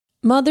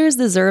Mothers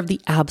deserve the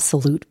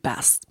absolute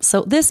best.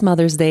 So this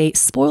Mother's Day,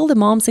 spoil the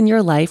moms in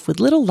your life with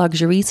little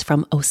luxuries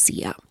from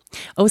Osea.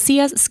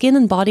 Osea's skin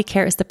and body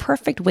care is the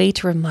perfect way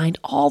to remind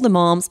all the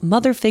moms,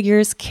 mother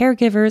figures,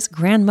 caregivers,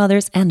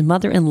 grandmothers, and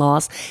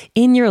mother-in-laws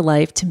in your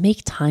life to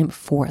make time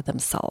for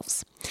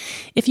themselves.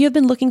 If you have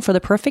been looking for the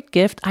perfect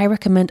gift, I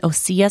recommend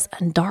Osea's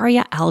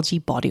Undaria Algae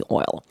Body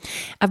Oil.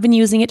 I've been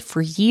using it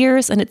for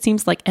years, and it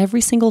seems like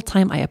every single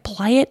time I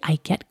apply it, I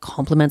get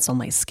compliments on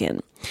my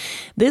skin.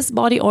 This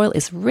body oil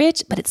is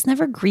rich, but it's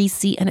never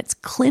greasy, and it's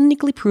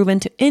clinically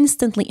proven to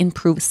instantly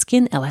improve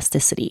skin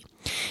elasticity.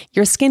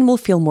 Your skin will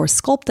feel more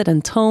sculpted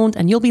and toned,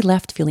 and you'll be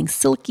left feeling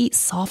silky,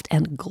 soft,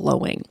 and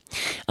glowing.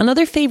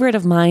 Another favorite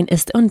of mine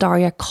is the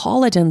Undaria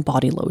Collagen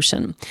Body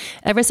Lotion.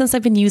 Ever since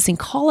I've been using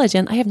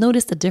collagen, I have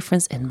noticed a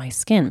difference in my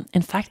skin.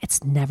 In fact,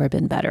 it's never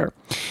been better.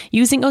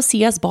 Using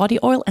Osea's body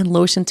oil and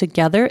lotion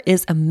together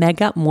is a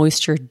mega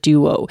moisture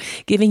duo,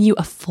 giving you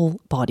a full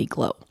body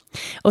glow.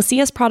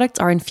 Osea's products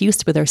are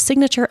infused with their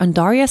signature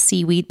Undaria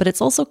seaweed, but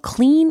it's also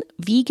clean,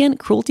 vegan,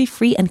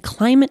 cruelty-free, and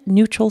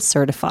climate-neutral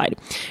certified.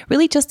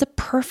 Really just a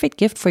perfect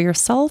gift for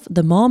yourself,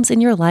 the moms in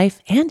your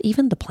life, and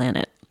even the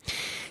planet.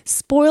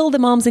 Spoil the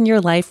moms in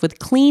your life with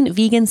clean,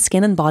 vegan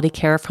skin and body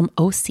care from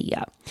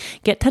Osea.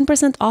 Get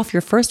 10% off your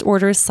first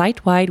orders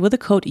site-wide with the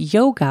code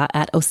YOGA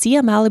at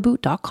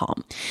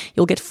OseaMalibu.com.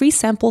 You'll get free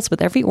samples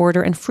with every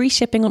order and free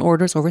shipping on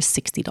orders over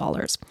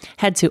 $60.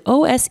 Head to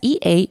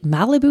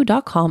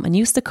OSEAMalibu.com and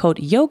use the code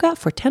YOGA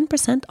for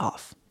 10%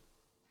 off.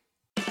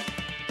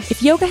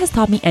 If yoga has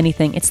taught me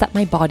anything, it's that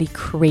my body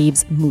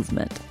craves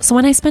movement. So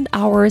when I spend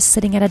hours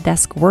sitting at a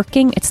desk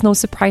working, it's no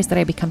surprise that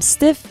I become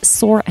stiff,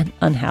 sore, and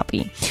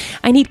unhappy.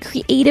 I need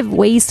creative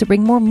ways to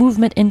bring more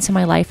movement into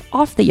my life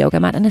off the yoga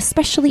mat and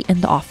especially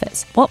in the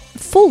office. Well,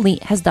 Fully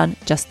has done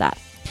just that.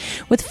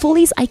 With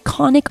Fully's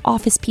iconic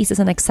office pieces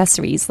and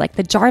accessories like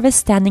the Jarvis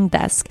standing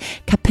desk,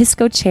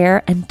 Capisco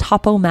chair, and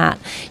Topo mat,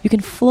 you can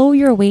flow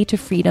your way to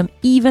freedom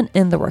even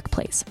in the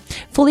workplace.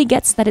 Fully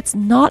gets that it's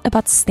not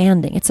about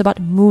standing, it's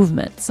about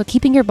movement. So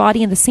keeping your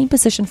body in the same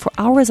position for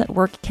hours at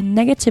work can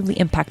negatively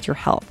impact your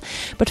health.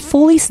 But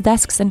Fully's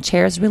desks and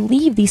chairs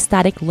relieve these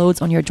static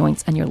loads on your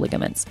joints and your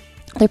ligaments.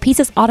 Their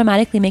pieces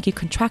automatically make you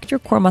contract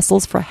your core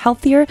muscles for a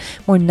healthier,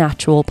 more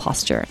natural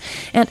posture.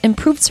 And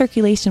improved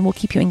circulation will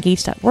keep you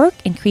engaged at work,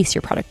 increase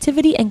your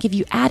productivity, and give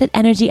you added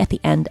energy at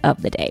the end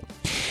of the day.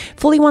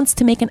 Fully wants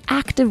to make an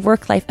active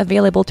work life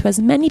available to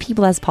as many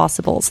people as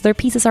possible, so their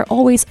pieces are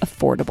always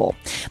affordable.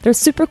 Their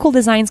super cool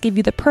designs give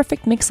you the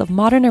perfect mix of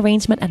modern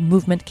arrangement and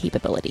movement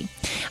capability.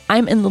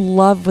 I'm in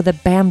love with a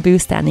bamboo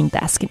standing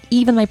desk, and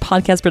even my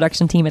podcast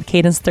production team at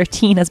Cadence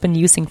 13 has been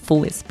using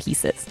Fully's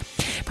pieces.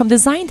 From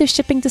design to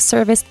shipping to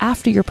service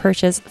after your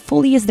purchase,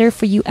 Fully is there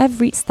for you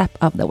every step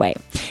of the way.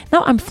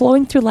 Now I'm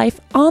flowing through life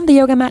on the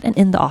yoga mat and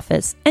in the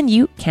office, and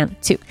you can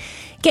too.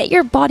 Get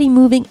your body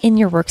moving in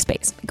your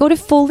workspace. Go to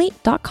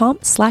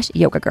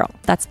fully.com/yogagirl.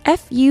 That's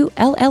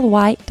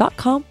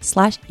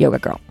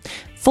FULLY.com/yogagirl.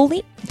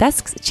 Fully,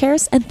 desks,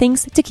 chairs, and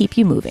things to keep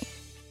you moving.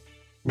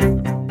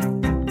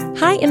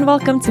 Hi, and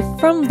welcome to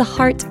From the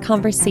Heart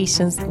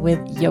Conversations with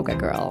Yoga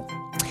Girl.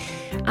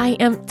 I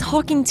am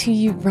talking to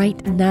you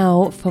right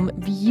now from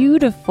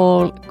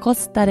beautiful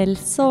Costa del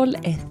Sol,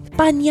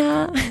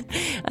 España.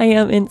 I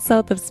am in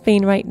south of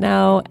Spain right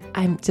now.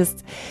 I'm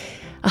just,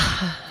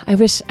 I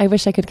wish I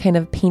could kind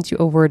of paint you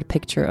a word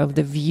picture of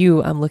the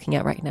view I'm looking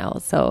at right now.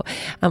 So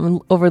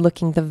I'm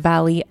overlooking the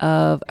valley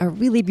of a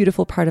really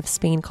beautiful part of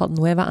Spain called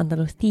Nueva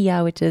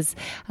Andalucía, which is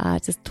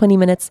just 20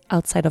 minutes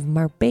outside of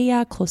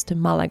Marbella, close to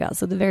Malaga.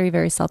 So the very,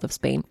 very south of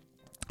Spain.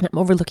 I'm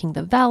overlooking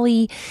the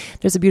valley.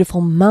 There's a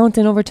beautiful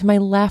mountain over to my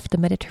left. The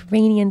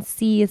Mediterranean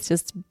Sea is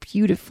just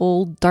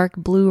beautiful, dark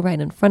blue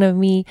right in front of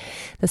me.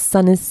 The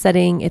sun is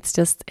setting. It's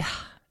just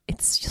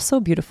so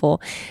beautiful.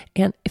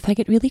 And if I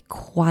get really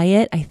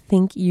quiet, I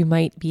think you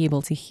might be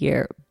able to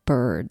hear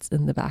birds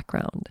in the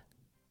background.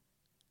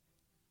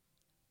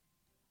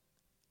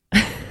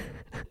 I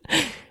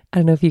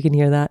don't know if you can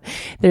hear that.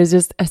 There's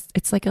just,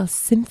 it's like a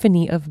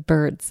symphony of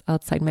birds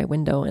outside my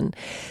window, and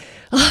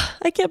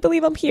I can't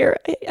believe I'm here.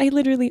 I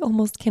literally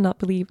almost cannot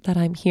believe that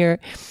I'm here.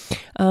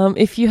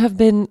 If you have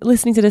been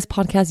listening to this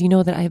podcast, you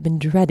know that I've been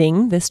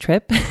dreading this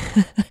trip.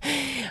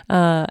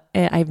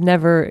 I've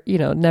never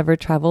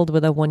traveled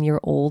with a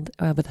 1-year-old,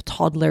 with a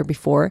toddler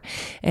before.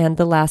 And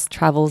the last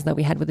travels that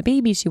we had with a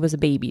baby, she was a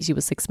baby. She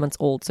was 6 months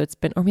old. So it's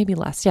been, or maybe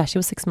she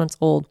was 6 months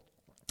old.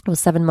 It was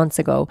 7 months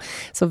ago.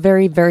 So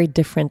very, very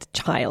different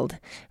child.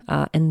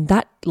 And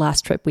that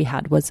last trip we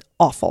had was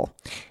awful.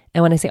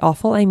 And when I say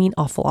awful, I mean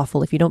awful,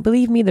 awful. If you don't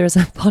believe me, there's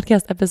a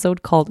podcast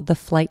episode called The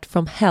Flight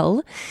from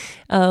Hell.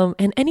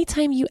 And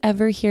anytime you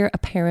ever hear a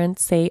parent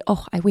say,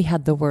 we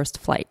had the worst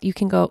flight, you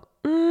can go,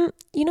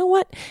 you know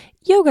what?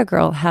 Yoga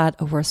Girl had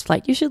a worse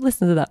flight. You should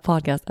listen to that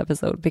podcast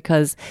episode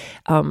because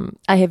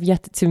I have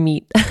yet to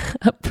meet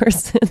a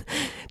person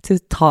to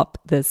top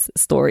this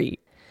story.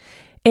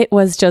 It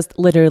was just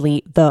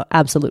literally the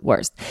absolute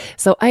worst.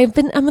 So I'm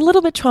a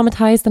little bit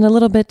traumatized and a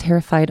little bit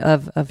terrified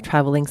of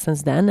traveling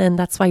since then. And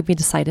that's why we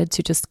decided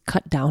to just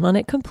cut down on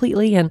it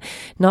completely and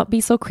not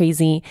be so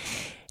crazy.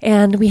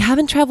 And we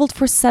haven't traveled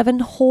for 7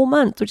 whole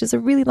months, which is a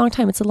really long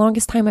time. It's the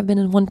longest time I've been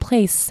in one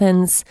place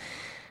since,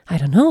 I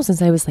don't know,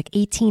 since I was like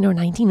 18 or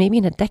 19, maybe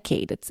in a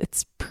decade.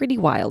 It's pretty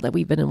wild that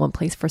we've been in one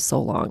place for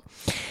so long.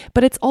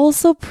 But it's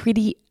also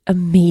pretty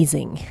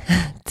amazing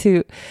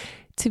to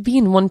be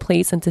in one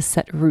place and to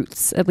set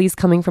roots, at least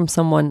coming from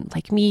someone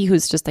like me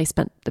who's just, I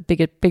spent the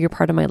bigger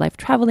part of my life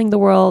traveling the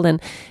world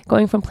and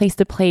going from place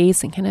to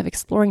place and kind of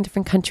exploring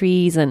different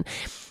countries and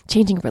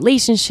changing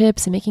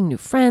relationships and making new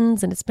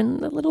friends. And it's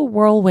been a little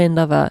whirlwind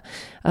of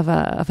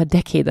a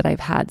decade that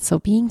I've had. So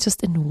being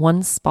just in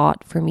one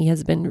spot for me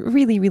has been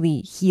really,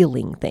 really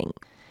healing thing.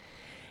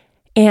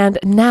 And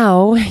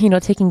now,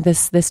 taking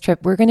this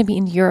trip, we're going to be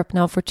in Europe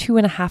now for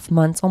 2.5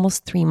 months,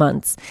 almost 3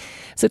 months.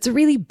 So it's a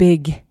really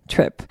big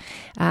trip.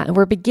 And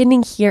we're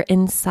beginning here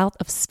in south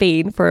of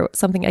Spain for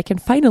something I can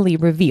finally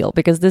reveal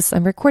because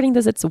I'm recording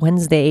this, it's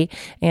Wednesday,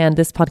 and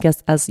this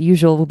podcast, as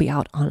usual, will be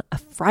out on a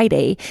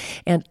Friday.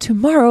 And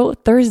tomorrow,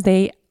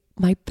 Thursday,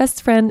 my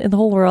best friend in the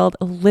whole world,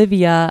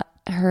 Olivia,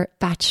 her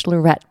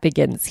bachelorette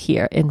begins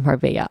here in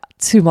Marbella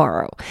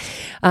tomorrow.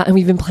 And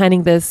we've been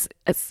planning this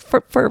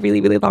for a really,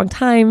 really long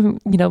time.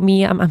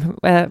 Me, I'm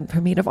her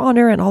maid of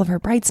honor and all of her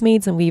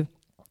bridesmaids. And we've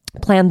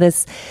planned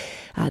this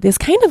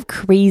kind of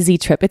crazy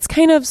trip. It's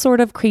kind of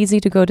sort of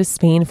crazy to go to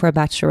Spain for a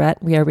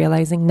bachelorette. We are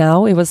realizing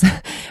now it was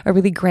a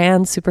really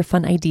grand, super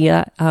fun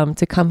idea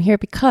to come here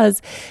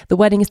because the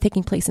wedding is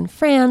taking place in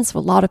France. A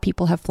lot of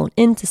people have flown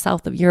into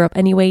south of Europe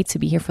anyway to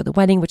be here for the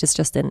wedding, which is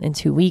just in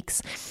 2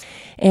 weeks.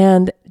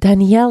 And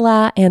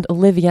Daniela and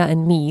Olivia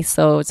and me,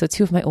 so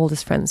 2 of my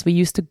oldest friends, we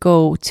used to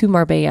go to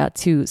Marbella,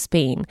 to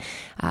Spain,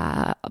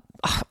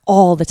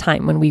 all the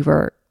time when we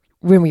were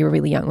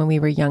really young, when we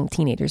were young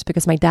teenagers,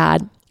 because my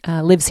dad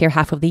lives here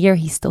half of the year.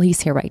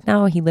 He's here right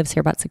now. He lives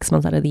here about 6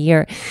 months out of the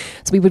year.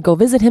 So we would go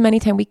visit him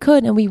anytime we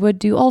could, and we would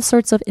do all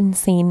sorts of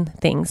insane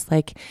things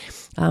like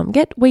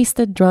get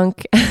wasted,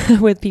 drunk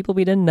with people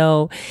we didn't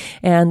know,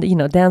 and,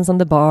 dance on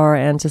the bar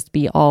and just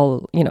be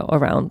all,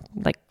 around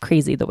like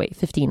crazy the way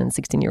 15 and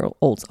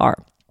 16-year-olds are.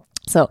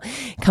 So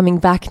coming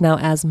back now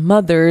as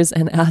mothers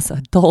and as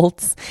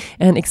adults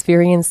and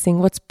experiencing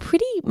what's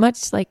pretty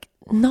much like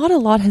not a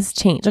lot has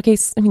changed. Okay,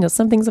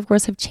 some things of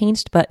course have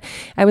changed, but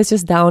I was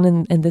just down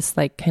in this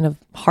like kind of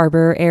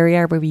harbor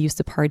area where we used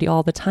to party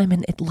all the time,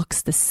 and it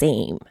looks the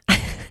same.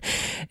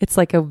 It's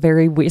like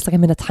it's like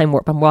I'm in a time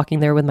warp. I'm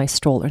walking there with my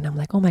stroller and I'm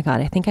like, oh my God,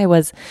 I think I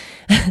was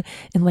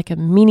in like a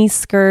mini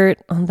skirt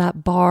on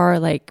that bar,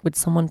 like with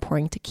someone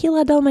pouring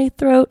tequila down my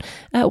throat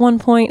at one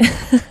point.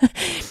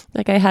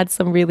 Like I had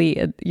some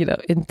really,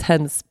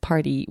 intense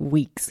party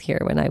weeks here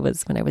when I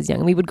was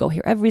young. We would go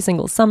here every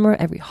single summer,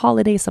 every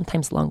holiday,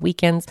 sometimes long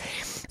weekends.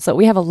 So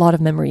we have a lot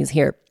of memories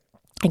here.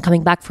 And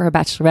coming back for her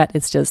bachelorette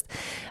is just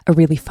a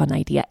really fun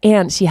idea.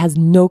 And she has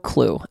no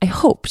clue. I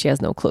hope she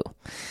has no clue.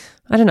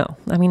 I don't know.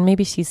 I mean,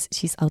 maybe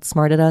she's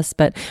outsmarted us,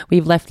 but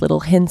we've left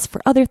little hints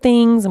for other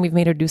things, and we've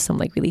made her do some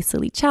like really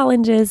silly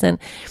challenges, and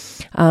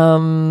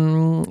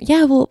we'll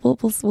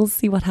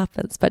see what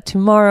happens. But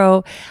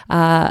tomorrow,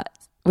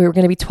 we're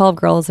going to be 12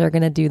 girls that are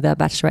going to do the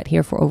bachelorette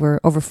here for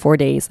over 4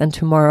 days, and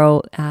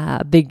tomorrow,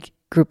 a big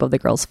group of the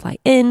girls fly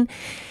in.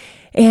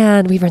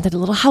 And we've rented a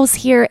little house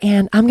here,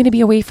 and I'm going to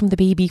be away from the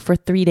baby for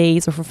 3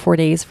 days or for 4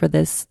 days for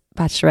this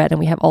bachelorette, and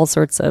we have all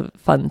sorts of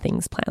fun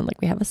things planned. Like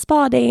we have a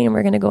spa day, and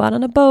we're going to go out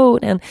on a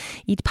boat and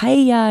eat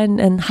paella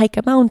and hike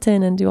a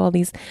mountain and do all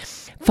these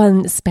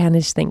fun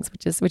Spanish things,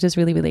 which is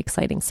really, really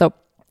exciting. So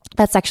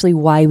that's actually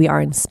why we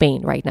are in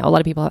Spain right now. A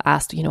lot of people have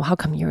asked, how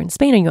come you're in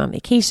Spain? Are you on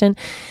vacation?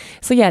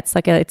 So yeah,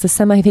 it's a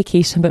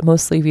semi-vacation, but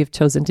mostly we've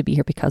chosen to be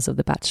here because of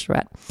the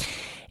bachelorette.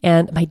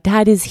 And my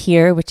dad is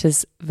here, which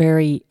is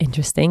very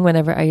interesting.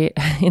 Whenever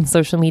in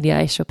social media,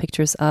 I show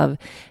pictures of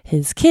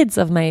his kids,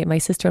 of my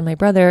sister and my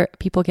brother,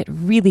 people get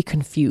really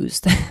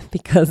confused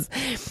because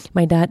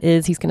my dad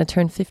he's going to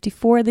turn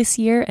 54 this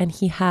year, and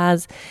he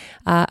has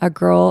a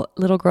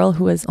little girl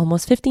who is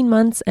almost 15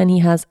 months, and he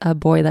has a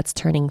boy that's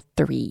turning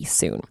 3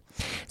 soon.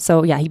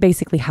 So yeah, he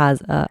basically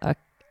has a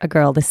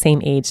girl the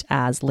same age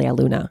as Lea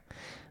Luna,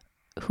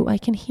 who I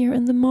can hear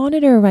in the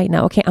monitor right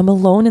now. Okay, I'm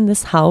alone in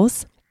this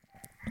house.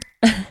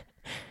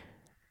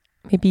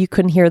 Maybe you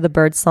couldn't hear the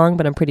bird song,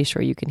 but I'm pretty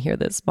sure you can hear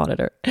this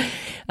monitor.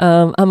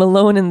 I'm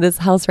alone in this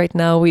house right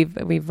now.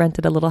 We've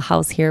rented a little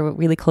house here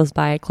really close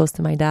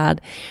to my dad.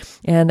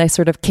 And I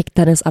sort of kicked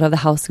Dennis out of the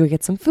house to go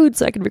get some food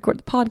so I could record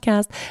the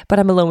podcast, but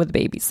I'm alone with the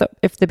baby. So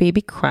if the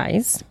baby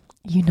cries,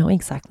 you know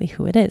exactly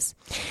who it is.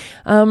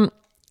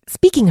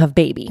 Speaking of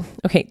baby,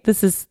 okay,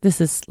 this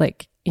is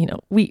like,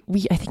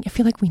 I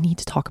feel like we need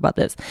to talk about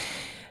this.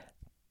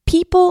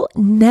 People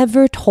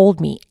never told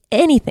me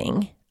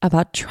anything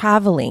about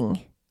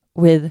traveling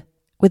with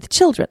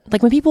children.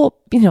 Like when people,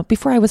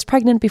 before I was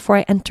pregnant, before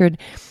I entered,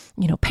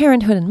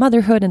 parenthood and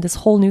motherhood and this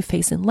whole new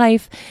phase in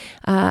life,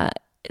 I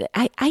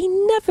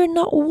never,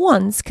 not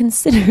once,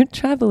 considered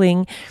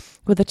traveling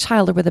with a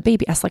child or with a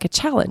baby as like a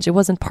challenge. It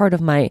wasn't part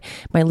of my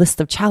list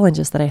of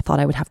challenges that I thought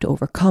I would have to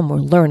overcome or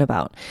learn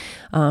about.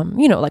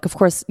 Like, of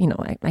course,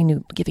 I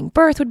knew giving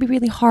birth would be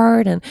really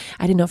hard, and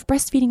I didn't know if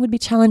breastfeeding would be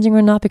challenging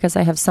or not, because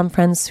I have some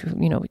friends who,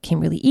 it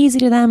came really easy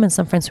to them, and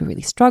some friends who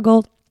really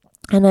struggled.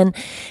 And then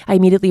I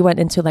immediately went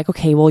into like,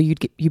 okay, well,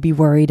 you'd be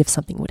worried if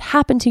something would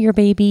happen to your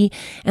baby.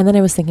 And then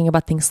I was thinking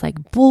about things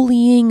like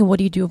bullying. What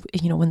do you do,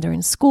 when they're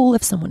in school,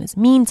 if someone is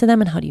mean to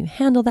them, and how do you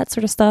handle that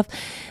sort of stuff?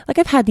 Like,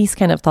 I've had these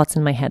kind of thoughts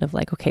in my head of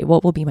like, okay,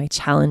 what will be my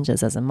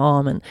challenges as a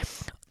mom, and,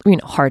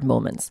 hard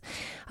moments.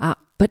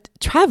 But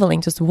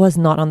traveling just was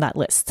not on that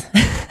list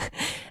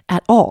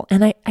at all.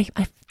 And I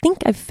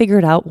think I've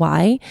figured out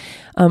why.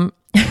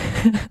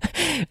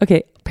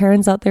 Okay,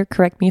 parents out there,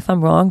 correct me if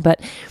I'm wrong,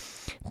 but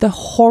the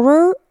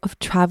horror of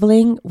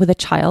traveling with a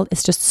child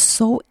is just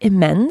so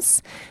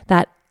immense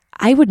that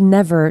I would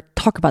never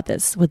talk about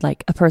this with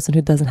like a person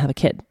who doesn't have a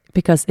kid,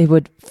 because it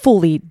would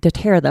fully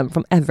deter them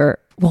from ever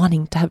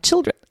wanting to have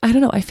children. I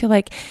don't know. I feel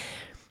like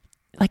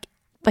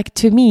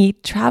to me,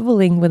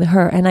 traveling with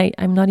her, and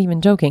I'm not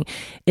even joking,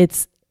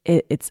 it's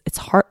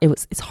hard.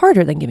 It's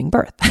harder than giving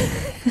birth.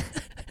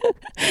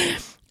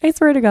 I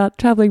swear to God,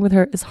 traveling with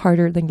her is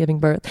harder than giving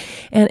birth.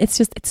 And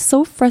it's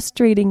so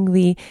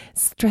frustratingly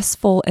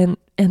stressful and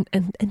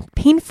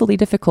painfully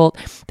difficult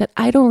that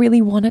I don't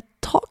really want to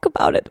talk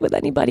about it with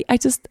anybody. I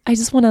just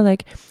want to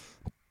like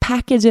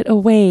package it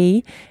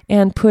away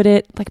and put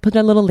a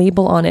little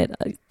label on it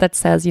that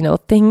says,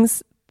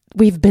 things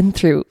we've been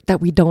through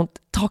that we don't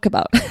talk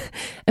about,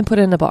 and put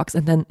it in a box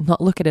and then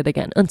not look at it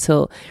again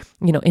until,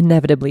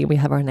 inevitably we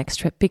have our next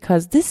trip,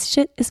 because this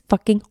shit is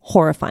fucking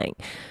horrifying.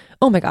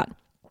 Oh my God.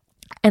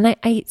 And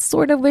I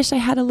sort of wish I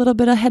had a little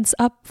bit of heads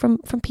up from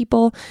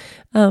people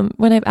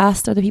when I've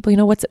asked other people,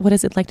 what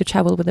is it like to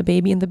travel with a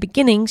baby? In the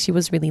beginning, she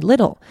was really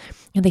little.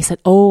 And they said,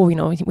 we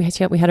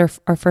had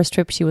our first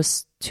trip. She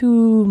was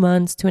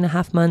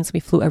 2.5 months. We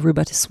flew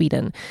Aruba to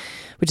Sweden,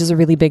 which is a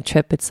really big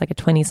trip. It's like a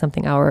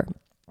 20-something hour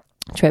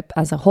trip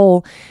as a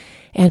whole.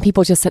 And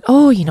people just said,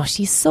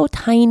 she's so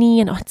tiny,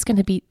 and it's going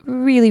to be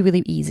really,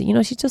 really easy.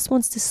 She just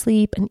wants to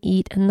sleep and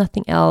eat and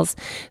nothing else.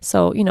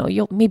 So,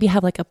 you'll maybe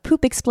have like a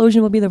poop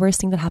explosion will be the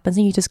worst thing that happens,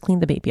 and you just clean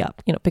the baby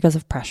up, because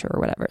of pressure or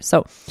whatever.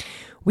 So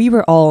we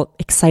were all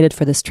excited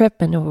for this trip,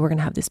 and we're going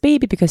to have this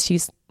baby because she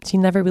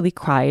never really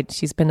cried.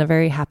 She's been a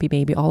very happy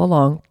baby all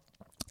along.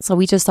 So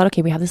we just thought,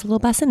 okay, we have this little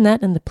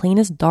bassinet, and the plane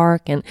is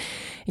dark, and,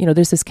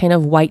 there's this kind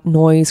of white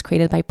noise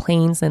created by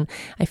planes. And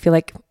I feel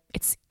like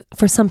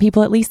for some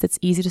people, at least, it's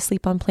easy to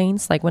sleep on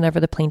planes. Like whenever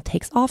the plane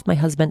takes off, my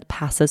husband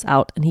passes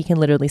out and he can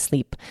literally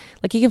sleep.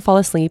 Like he can fall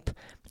asleep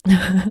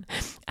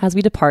as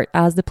we depart,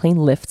 as the plane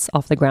lifts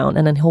off the ground,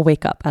 and then he'll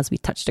wake up as we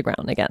touch the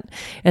ground again.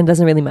 And it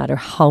doesn't really matter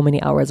how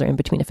many hours are in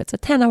between. If it's a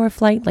 10-hour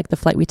flight, like the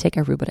flight we take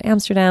Aruba to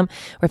Amsterdam,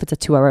 or if it's a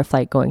 2-hour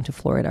flight going to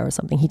Florida or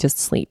something, he just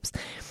sleeps.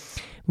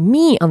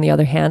 Me, on the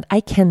other hand,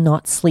 I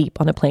cannot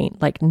sleep on a plane,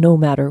 like no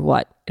matter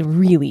what.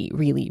 Really,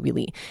 really,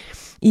 really.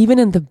 Even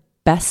in the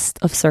best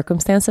of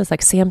circumstances,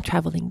 like say I'm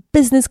traveling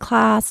business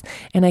class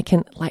and I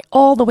can lie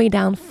all the way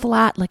down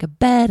flat like a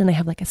bed, and I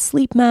have like a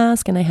sleep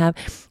mask, and I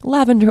have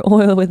lavender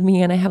oil with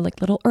me, and I have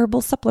like little herbal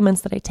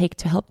supplements that I take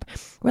to help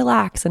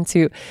relax and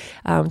to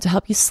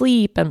help you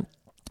sleep, and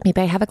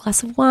maybe I have a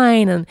glass of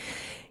wine, and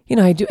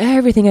I do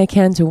everything I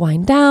can to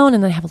wind down,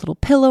 and I have a little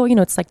pillow.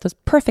 It's like this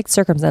perfect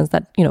circumstance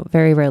that,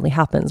 very rarely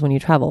happens when you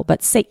travel.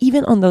 But say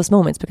even on those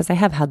moments, because I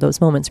have had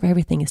those moments where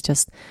everything is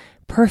just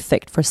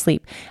perfect for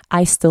sleep,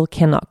 I still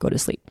cannot go to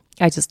sleep.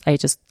 I just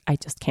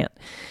can't.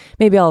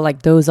 Maybe I'll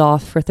like doze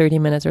off for 30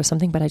 minutes or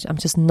something, but I'm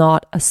just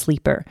not a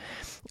sleeper.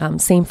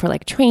 Same for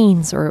like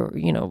trains or,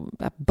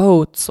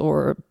 boats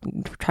or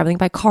traveling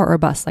by car or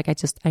bus. Like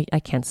I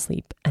can't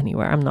sleep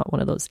anywhere. I'm not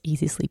one of those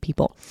easy sleep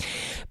people.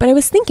 But I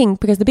was thinking,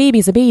 because the baby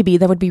is a baby,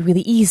 that would be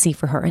really easy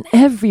for her. And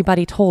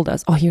everybody told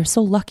us, oh, you're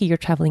so lucky you're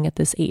traveling at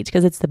this age,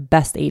 because it's the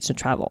best age to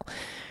travel.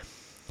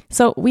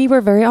 So we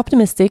were very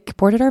optimistic,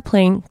 boarded our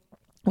plane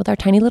with our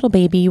tiny little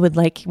baby,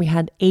 we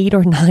had 8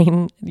 or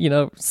 9,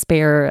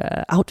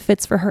 spare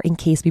outfits for her in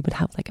case we would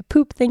have like a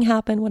poop thing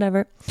happen,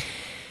 whatever.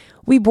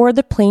 We boarded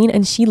the plane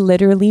and she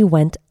literally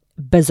went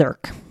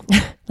berserk.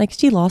 Like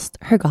she lost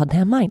her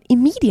goddamn mind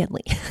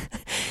immediately.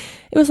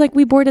 It was like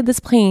we boarded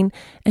this plane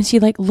and she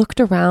like looked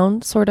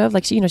around, sort of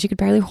like she could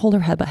barely hold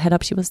her head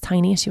up. She was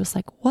tiny, and she was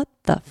like, what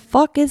the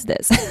fuck is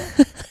this?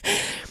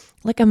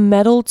 Like a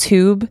metal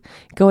tube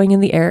going in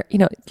the air.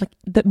 Like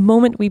the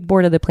moment we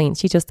boarded the plane,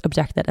 she just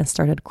objected and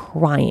started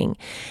crying.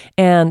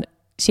 And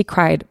she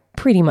cried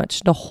pretty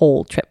much the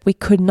whole trip. We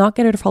could not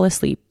get her to fall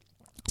asleep.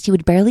 She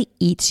would barely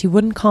eat. She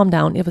wouldn't calm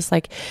down. It was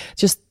like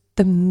just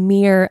the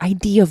mere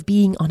idea of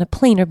being on a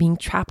plane or being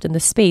trapped in the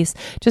space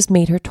just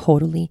made her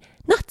totally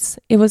nuts.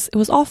 It was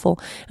awful.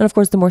 And of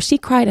course, the more she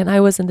cried, and I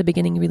was in the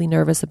beginning really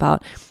nervous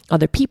about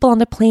other people on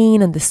the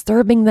plane and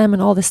disturbing them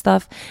and all this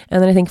stuff.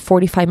 And then I think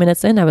 45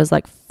 minutes in, I was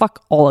like,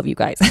 fuck all of you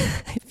guys.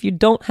 If you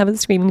don't have a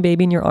screaming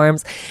baby in your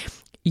arms,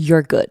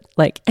 you're good.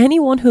 Like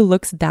anyone who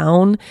looks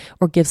down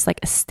or gives like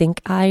a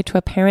stink eye to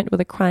a parent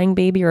with a crying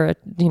baby or a,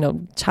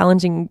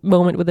 challenging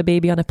moment with a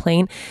baby on a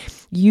plane,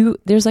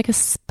 there's like a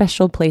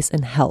special place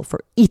in hell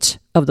for each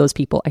of those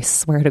people. I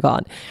swear to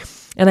God.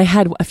 And I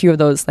had a few of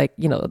those, like,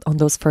 on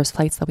those first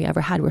flights that we ever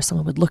had where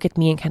someone would look at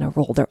me and kind of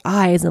roll their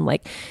eyes and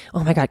like,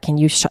 oh my God, can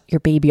you shut your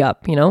baby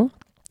up? No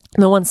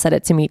one said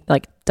it to me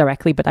like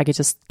directly, but I could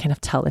just kind of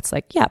tell. It's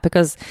like, yeah,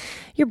 because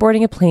you're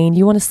boarding a plane,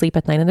 you want to sleep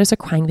at night and there's a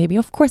crying baby.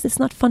 Of course, it's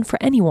not fun for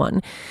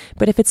anyone.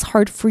 But if it's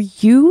hard for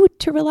you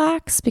to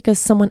relax because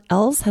someone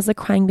else has a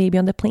crying baby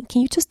on the plane,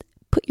 can you just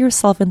put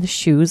yourself in the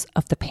shoes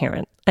of the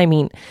parent? I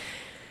mean,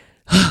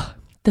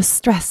 the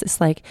stress is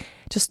like,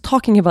 just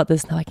talking about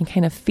this now, I can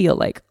kind of feel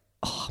like,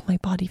 oh, my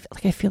body,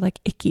 like I feel like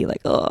icky,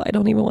 like, oh, I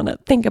don't even want to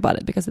think about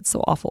it because it's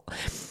so awful.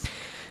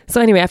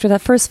 So anyway, after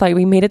that first flight,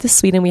 we made it to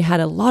Sweden. We had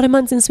a lot of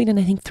months in Sweden,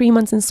 I think 3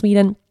 months in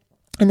Sweden.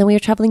 And then we were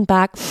traveling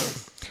back.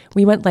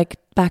 We went like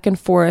back and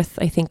forth,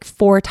 I think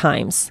 4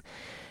 times,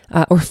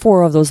 or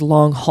 4 of those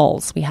long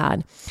hauls we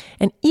had.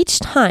 And each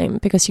time,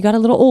 because she got a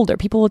little older,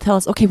 people would tell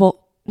us, okay,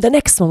 well, the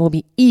next one will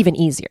be even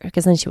easier.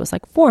 Because then she was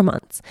like 4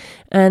 months.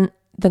 And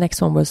the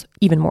next one was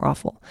even more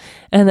awful.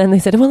 And then they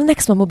said, well, the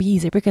next one will be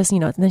easier because,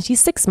 and then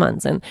she's 6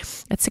 months. And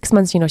at 6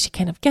 months, she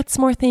kind of gets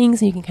more things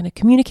and you can kind of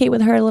communicate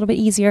with her a little bit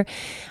easier.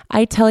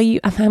 I tell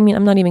you, I mean,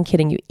 I'm not even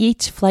kidding you.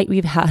 Each flight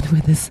we've had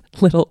with this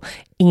little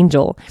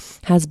angel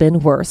has been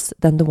worse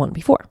than the one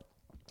before.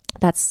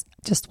 That's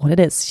just what it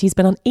is. She's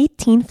been on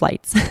 18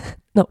 flights.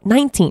 No,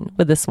 19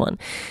 with this one.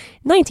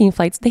 19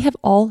 flights. They have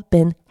all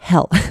been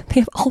hell. They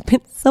have all been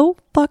so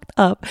fucked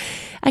up.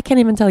 I can't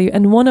even tell you.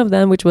 And one of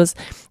them, which was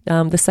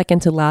the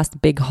second to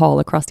last big haul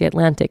across the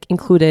Atlantic,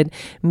 included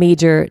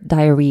major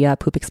diarrhea,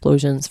 poop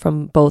explosions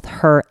from both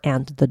her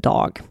and the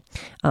dog,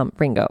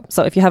 Ringo.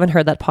 So if you haven't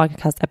heard that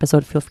podcast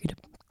episode, feel free to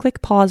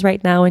click pause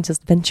right now and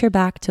just venture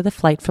back to the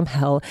flight from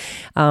hell.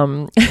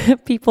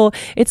 People,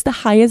 it's the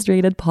highest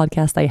rated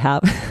podcast I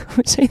have,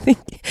 which I think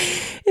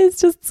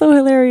is just so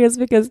hilarious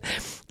because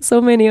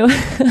so many of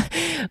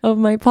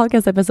my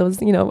podcast episodes,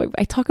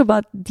 I talk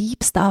about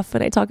deep stuff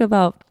and I talk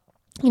about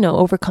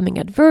overcoming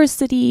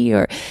adversity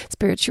or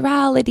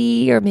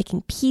spirituality or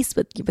making peace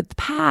with the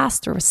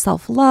past or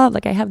self-love.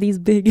 Like I have these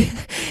big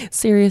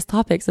serious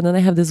topics and then I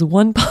have this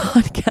one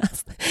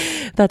podcast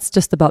that's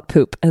just about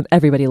poop and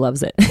everybody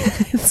loves it.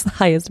 It's the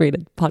highest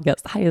rated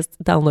podcast,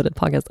 highest downloaded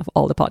podcast of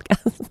all the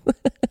podcasts.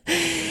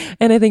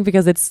 And I think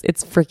because it's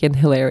freaking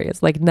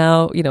hilarious. Like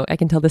now, I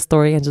can tell this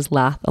story and just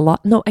laugh a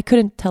lot. No, I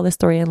couldn't tell this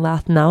story and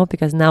laugh now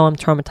because now I'm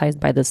traumatized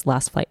by this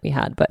last flight we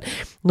had. But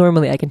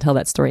normally I can tell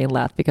that story and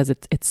laugh because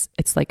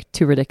it's like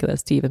too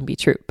ridiculous to even be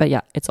true. But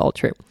yeah, it's all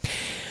true.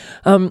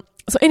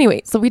 So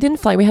anyway, so we didn't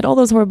fly. We had all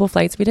those horrible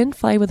flights. We didn't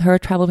fly with her,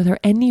 travel with her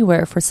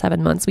anywhere for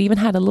 7 months. We even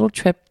had a little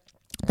trip.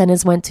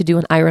 Dennis went to do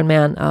an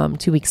Ironman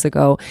 2 weeks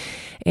ago,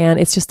 and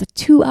it's just a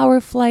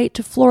 2-hour flight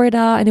to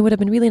Florida, and it would have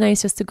been really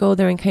nice just to go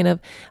there and kind of,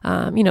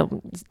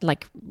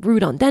 like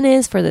root on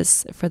Dennis for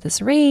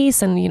this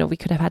race, and we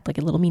could have had like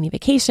a little mini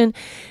vacation,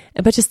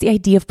 but just the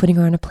idea of putting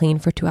her on a plane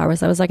for 2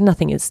 hours, I was like,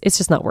 it's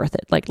just not worth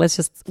it. Like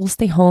we'll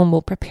stay home,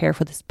 we'll prepare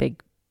for this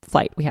big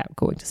flight we have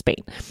going to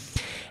Spain.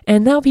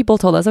 And now people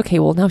told us, okay,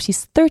 well now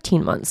she's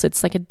 13 months, so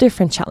it's like a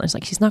different challenge.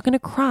 Like she's not going to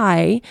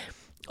cry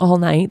all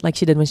night like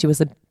she did when she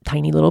was a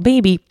tiny little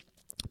baby,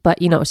 but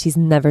she's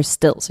never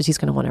still, so she's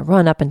going to want to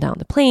run up and down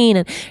the plane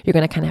and you're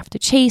going to kind of have to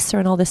chase her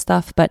and all this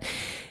stuff. But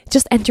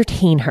just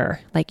entertain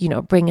her, like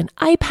bring an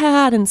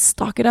iPad and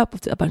stock it up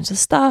with a bunch of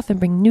stuff and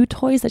bring new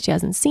toys that she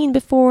hasn't seen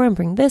before and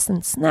bring this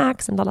and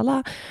snacks and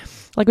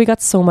like we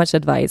got so much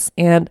advice.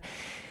 And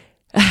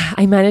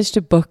I managed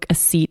to book a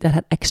seat that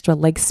had extra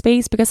leg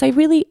space because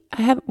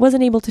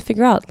wasn't able to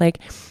figure out, like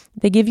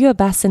they give you a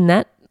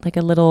bassinet, like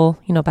a little,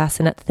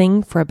 bassinet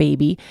thing for a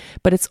baby,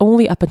 but it's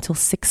only up until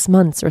 6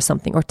 months or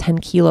something, or 10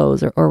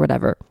 kilos or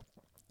whatever.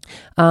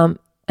 And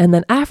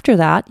then after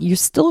that, you're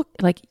still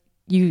like,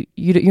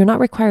 you're not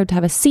required to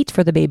have a seat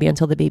for the baby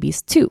until the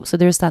baby's 2. So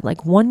there's that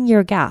like 1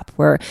 year gap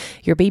where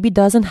your baby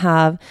doesn't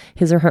have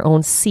his or her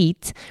own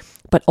seat,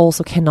 but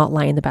also cannot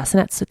lie in the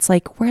bassinet. So it's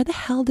like, where the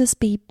hell does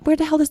the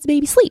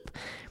baby sleep?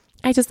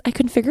 I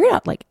couldn't figure it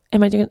out. Like,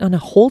 am I going to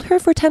hold her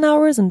for 10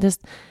 hours and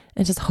just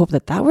hope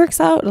that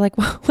works out? Like,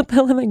 what the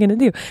hell am I going to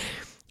do?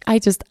 I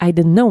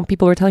didn't know.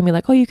 People were telling me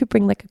like, oh, you could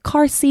bring like a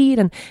car seat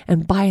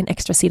and buy an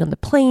extra seat on the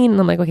plane. And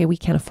I'm like, okay, we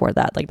can't afford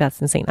that. Like,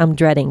 that's insane. I'm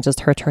dreading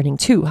just her turning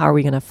 2. How are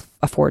we going to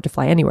afford to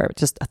fly anywhere with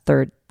just a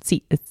third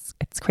seat?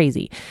 It's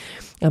crazy.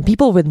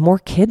 People with more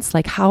kids,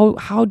 like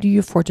how do you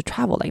afford to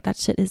travel? Like that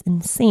shit is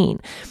insane.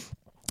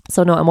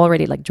 So no, I'm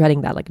already like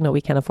dreading that. Like, no,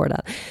 we can't afford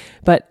that.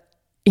 But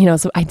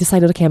so I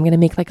decided, okay, I'm going to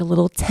make like a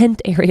little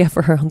tent area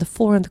for her on the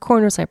floor in the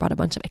corner. So I brought a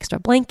bunch of extra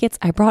blankets.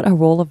 I brought a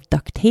roll of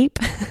duct tape.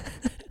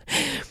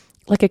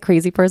 Like a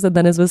crazy person.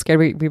 Dennis was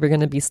scared we were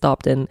going to be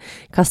stopped in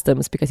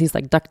customs because he's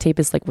like, duct tape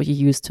is like what you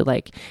use to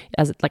like,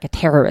 as like a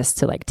terrorist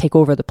to like take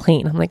over the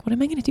plane. I'm like, what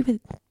am I going to do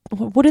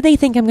what do they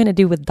think I'm going to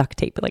do with duct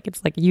tape? Like,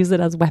 it's like use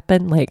it as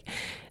weapon. Like,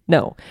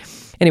 no.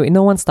 Anyway,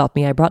 no one stopped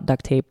me. I brought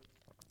duct tape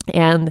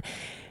and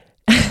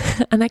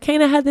And I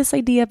kind of had this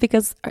idea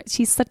because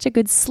she's such a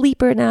good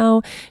sleeper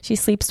now. She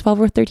sleeps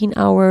 12 or 13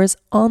 hours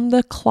on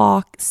the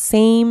clock,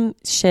 same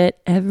shit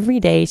every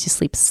day. She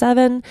sleeps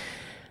 7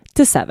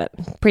 to 7,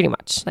 pretty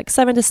much, like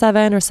 7 to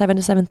 7 or 7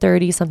 to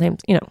 7:30.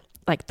 Sometimes,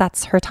 like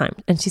that's her time,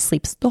 and she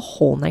sleeps the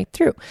whole night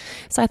through.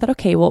 So I thought,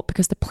 okay, well,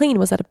 because the plane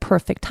was at a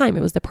perfect time,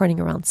 it was departing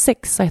around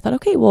 6. So I thought,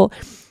 okay, well,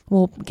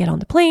 we'll get on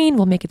the plane,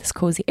 we'll make it this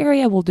cozy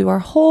area, we'll do our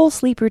whole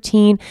sleep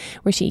routine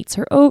where she eats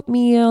her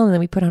oatmeal, and then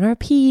we put on our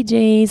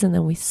PJs, and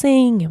then we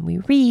sing and we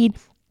read,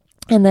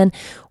 and then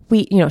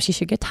she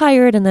should get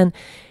tired, and then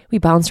we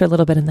bounce her a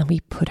little bit, and then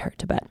we put her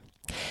to bed.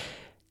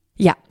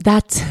 Yeah,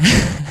 that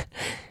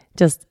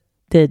just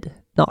did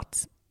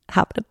not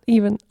happen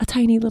even a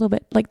tiny little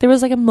bit. Like there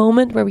was like a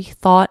moment where we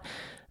thought,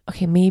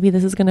 okay, maybe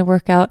this is going to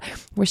work out,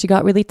 where she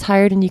got really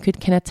tired and you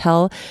could kind of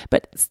tell.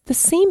 But the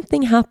same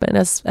thing happened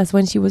as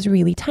when she was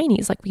really tiny.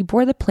 It's like we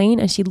boarded the plane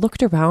and she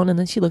looked around and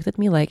then she looked at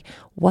me like,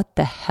 what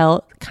the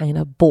hell kind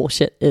of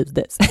bullshit is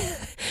this?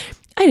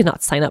 I did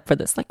not sign up for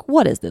this. Like,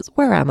 what is this?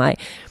 Where am I?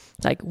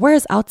 Like,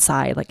 where's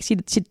outside? Like she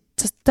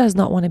just does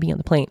not want to be on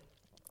the plane.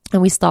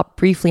 And we stopped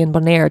briefly in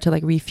Bonaire to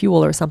like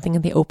refuel or something,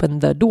 and they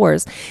opened the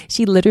doors.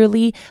 She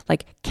literally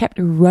like kept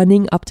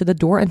running up to the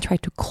door and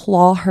tried to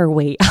claw her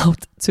way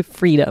out to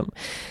freedom.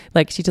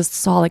 Like she just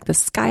saw like the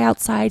sky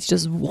outside. She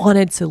just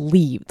wanted to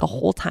leave the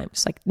whole time.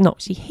 She's like, no,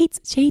 she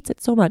hates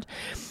it so much.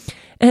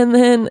 And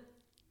then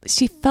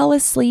she fell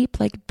asleep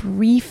like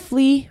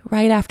briefly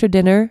right after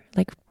dinner,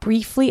 like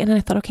briefly. And then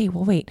I thought, okay,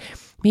 well, wait,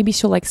 maybe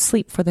she'll like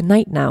sleep for the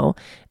night now.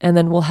 And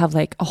then we'll have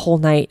like a whole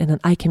night, and then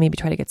I can maybe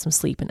try to get some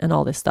sleep and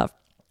all this stuff.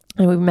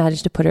 And we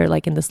managed to put her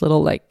like in this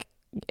little like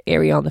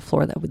area on the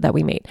floor that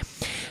we made.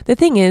 The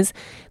thing is,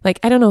 like,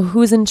 I don't know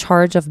who's in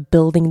charge of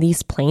building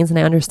these planes. And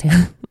I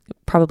understand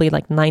probably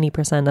like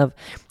 90% of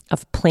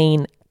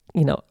plane,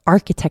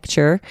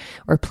 architecture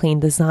or plane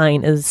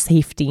design is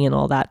safety and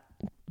all that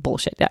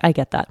bullshit. I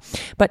get that.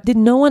 But did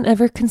no one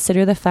ever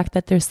consider the fact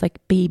that there's like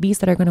babies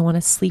that are going to want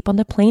to sleep on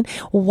the plane?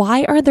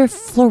 Why are there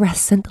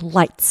fluorescent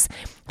lights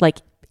like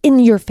in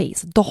your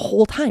face the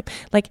whole time?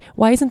 Like,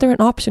 why isn't there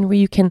an option where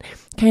you can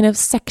kind of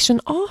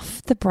section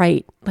off the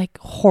bright, like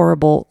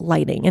horrible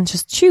lighting and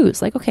just choose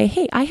like, okay,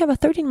 hey, I have a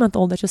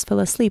 13-month-old that just fell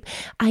asleep.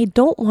 I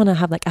don't want to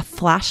have like a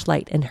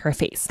flashlight in her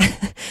face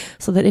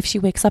so that if she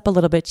wakes up a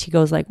little bit, she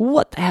goes like,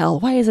 what the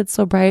hell? Why is it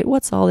so bright?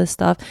 What's all this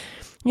stuff?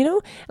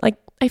 Like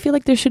I feel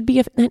like there should be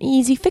an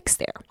easy fix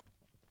there.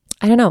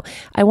 I don't know.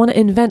 I want to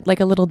invent like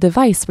a little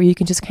device where you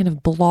can just kind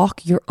of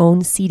block your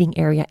own seating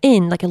area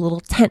in like a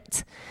little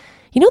tent.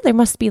 There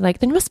must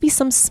be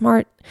some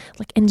smart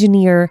like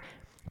engineer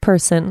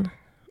person.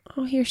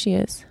 Oh, here she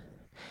is.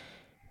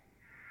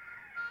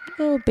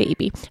 Oh,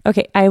 baby.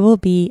 Okay, I will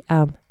be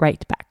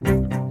right back.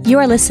 You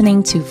are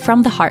listening to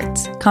From the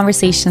Heart,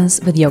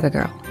 Conversations with Yoga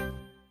Girl.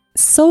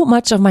 So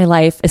much of my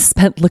life is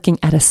spent looking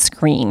at a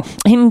screen.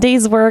 In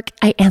days work,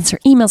 I answer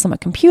emails on my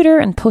computer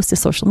and post to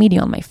social media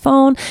on my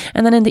phone.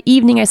 And then in the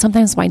evening, I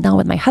sometimes wind down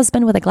with my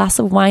husband with a glass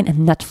of wine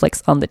and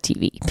Netflix on the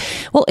TV.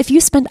 Well, if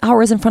you spend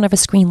hours in front of a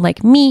screen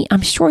like me,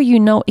 I'm sure you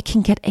know it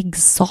can get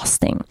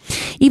exhausting.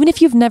 Even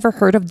if you've never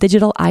heard of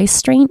digital eye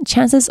strain,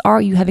 chances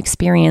are you have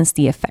experienced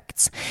the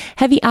effects.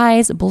 Heavy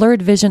eyes,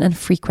 blurred vision, and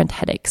frequent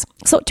headaches.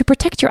 So to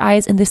protect your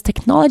eyes in this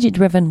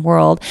technology-driven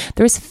world,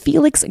 there's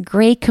Felix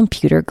Gray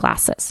computer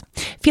glasses.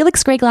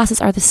 Felix Gray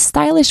glasses are the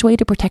stylish way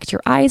to protect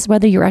your eyes,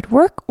 whether you're at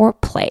work or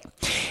play.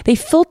 They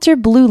filter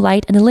blue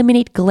light and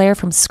eliminate glare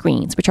from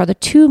screens, which are the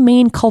two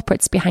main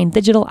culprits behind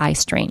digital eye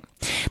strain.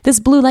 This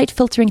blue light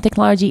filtering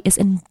technology is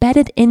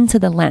embedded into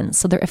the lens,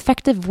 so they're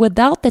effective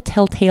without the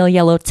telltale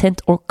yellow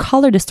tint or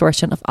color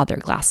distortion of other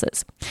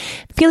glasses.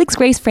 Felix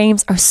Gray's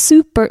frames are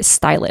super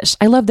stylish.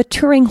 I love the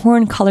Turing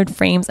horn colored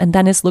frames, and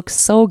Dennis looks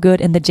so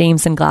good in the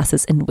Jameson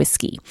glasses in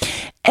whiskey.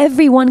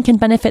 Everyone can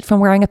benefit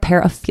from wearing a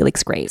pair of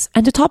Felix Grays.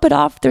 And to top it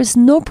off, there's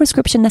no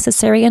prescription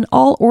necessary, and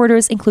all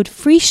orders include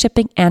free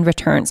shipping and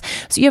returns.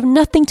 So you have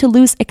nothing to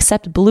lose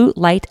except blue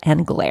light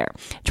and glare.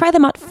 Try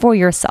them out for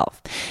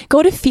yourself.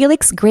 Go to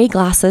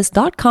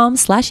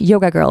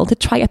felixgrayglasses.com/yogagirl to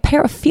try a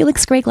pair of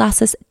Felix Gray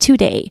glasses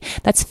today.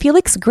 That's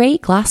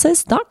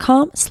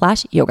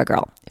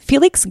felixgrayglasses.com/yogagirl.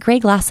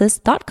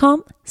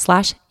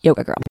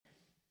 felixgrayglasses.com/yogagirl.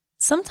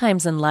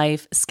 Sometimes in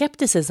life,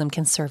 skepticism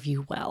can serve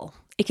you well.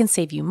 It can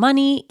save you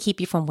money, keep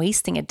you from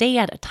wasting a day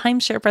at a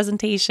timeshare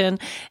presentation,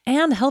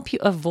 and help you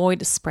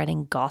avoid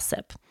spreading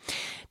gossip.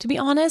 To be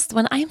honest,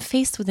 when I'm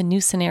faced with a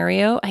new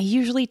scenario, I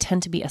usually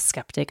tend to be a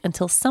skeptic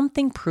until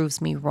something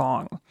proves me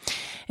wrong.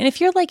 And if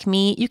you're like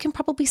me, you can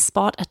probably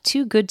spot a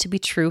too good to be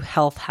true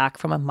health hack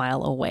from a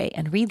mile away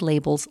and read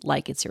labels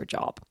like it's your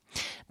job.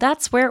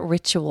 That's where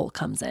Ritual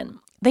comes in.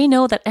 They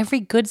know that every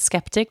good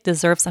skeptic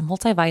deserves a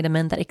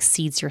multivitamin that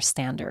exceeds your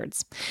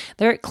standards.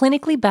 Their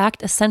clinically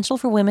backed Essential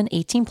for Women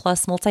 18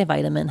 Plus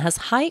multivitamin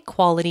has high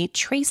quality,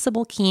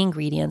 traceable key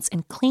ingredients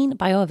in clean,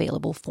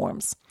 bioavailable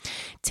forms.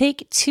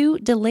 Take 2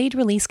 delayed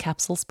release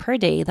capsules per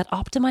day that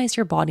optimize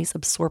your body's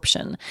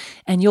absorption,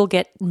 and you'll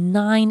get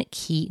 9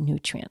 key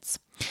nutrients.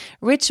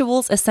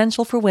 Rituals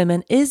Essential for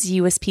Women is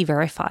USP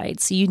verified,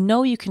 so you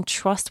know you can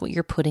trust what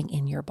you're putting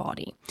in your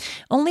body.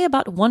 Only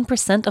about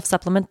 1% of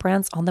supplement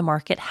brands on the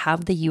market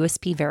have the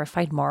USP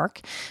verified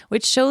mark,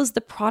 which shows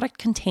the product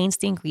contains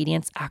the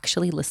ingredients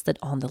actually listed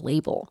on the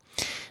label.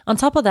 On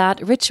top of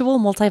that, Ritual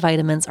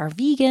multivitamins are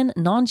vegan,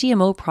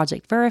 non-GMO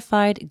project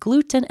verified,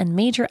 gluten and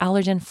major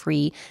allergen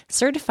free,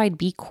 certified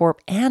B Corp,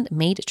 and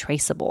made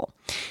traceable.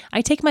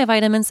 I take my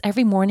vitamins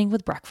every morning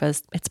with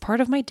breakfast. It's part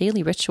of my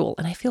daily ritual,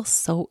 and I feel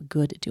so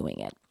good doing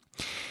it.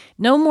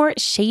 No more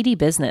shady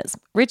business.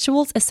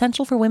 Rituals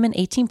Essential for Women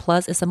 18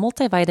 Plus is a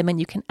multivitamin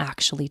you can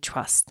actually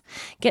trust.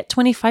 Get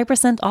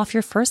 25% off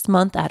your first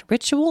month at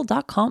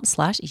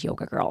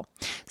ritual.com/yogagirl.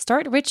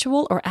 Start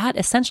Ritual or add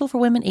Essential for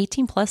Women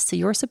 18 Plus to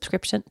your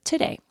subscription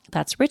today.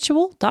 That's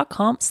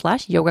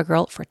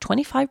ritual.com/yogagirl for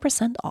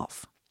 25%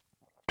 off.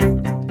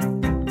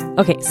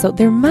 Okay, so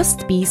there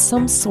must be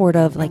some sort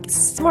of like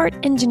smart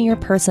engineer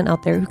person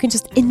out there who can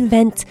just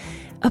invent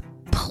a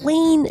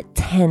plain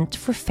tent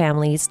for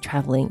families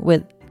traveling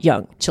with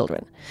young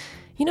children.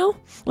 You know,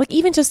 like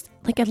even just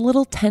like a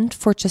little tent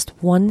for just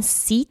one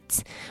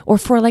seat, or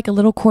for like a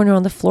little corner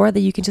on the floor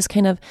that you can just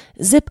kind of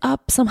zip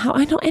up somehow.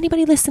 I know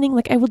anybody listening,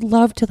 like I would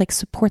love to like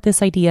support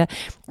this idea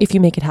if you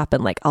make it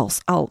happen. Like I'll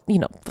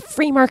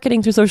free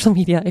marketing through social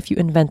media if you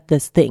invent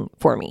this thing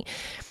for me.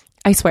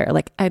 I swear,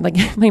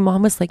 my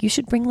mom was like, you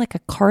should bring like a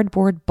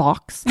cardboard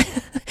box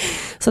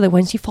so that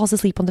when she falls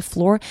asleep on the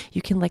floor,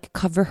 you can like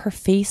cover her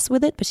face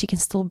with it, but she can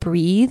still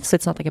breathe. So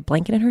it's not like a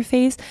blanket in her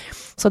face,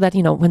 so that,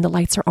 you know, when the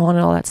lights are on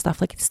and all that stuff,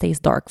 like it stays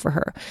dark for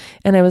her.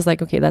 And I was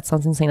like, okay, that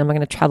sounds insane. I'm not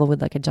going to travel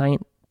with like a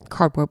giant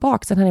cardboard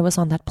box. And then I was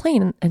on that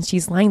plane and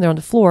she's lying there on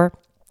the floor,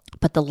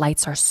 but the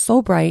lights are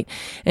so bright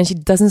and she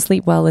doesn't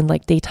sleep well in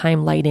like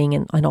daytime lighting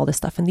and all this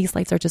stuff. And these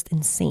lights are just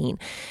insane.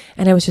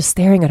 And I was just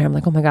staring at her. I'm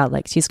like, oh my God,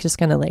 like she's just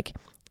gonna like,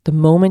 the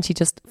moment she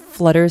just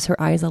flutters her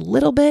eyes a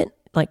little bit,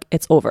 like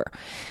it's over.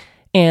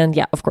 And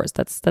yeah, of course,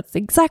 that's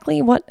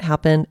exactly what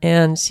happened.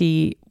 And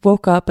she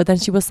woke up, but then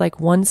she was like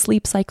one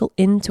sleep cycle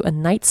into a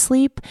night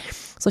sleep.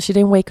 So she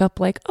didn't wake up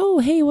like, oh,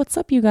 hey, what's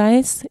up, you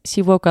guys?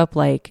 She woke up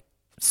like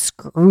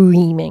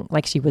screaming,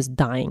 like she was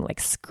dying,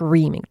 like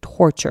screaming,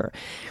 torture.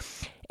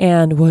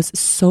 And was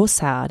so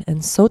sad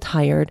and so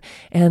tired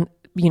and,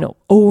 you know,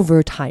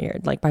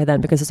 overtired like by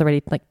then, because it's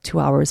already like 2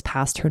 hours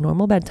past her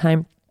normal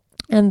bedtime.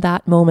 And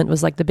that moment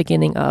was like the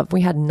beginning of,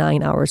 we had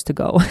 9 hours to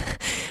go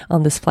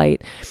on this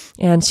flight,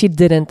 and she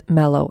didn't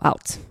mellow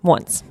out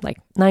once. Like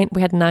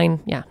we had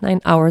 9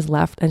 hours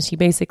left, and she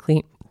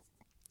basically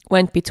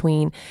went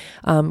between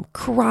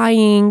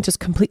crying, just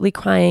completely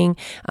crying.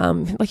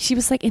 Like she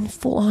was like in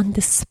full on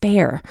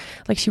despair.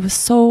 Like she was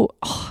so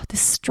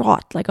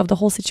distraught, like of the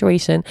whole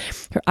situation.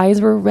 Her eyes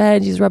were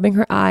red. She's rubbing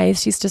her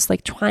eyes. She's just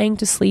like trying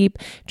to sleep.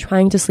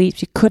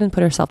 She couldn't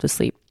put herself to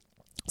sleep.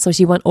 So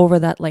she went over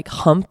that like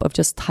hump of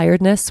just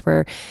tiredness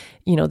where,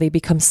 you know, they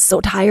become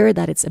so tired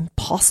that it's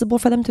impossible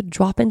for them to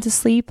drop into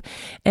sleep.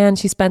 And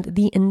she spent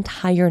the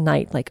entire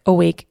night like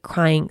awake,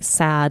 crying,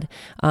 sad,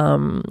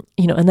 and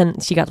then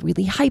she got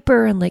really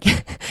hyper and like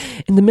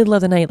in the middle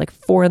of the night, like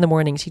 4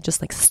 a.m, she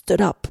just like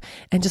stood up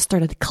and just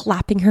started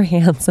clapping her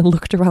hands and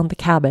looked around the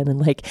cabin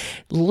and like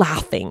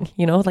laughing,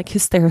 you know, like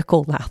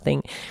hysterical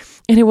laughing.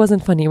 And it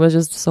wasn't funny. It was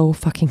just so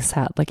fucking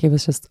sad. Like it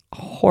was just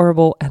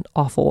horrible and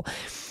awful.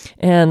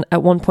 And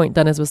at one point,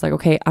 Dennis was like,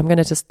 okay, I'm going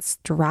to just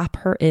strap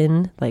her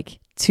in like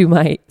to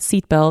my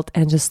seatbelt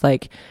and just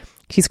like,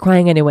 she's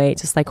crying anyway,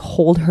 just like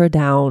hold her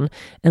down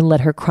and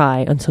let her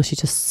cry until she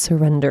just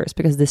surrenders,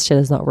 because this shit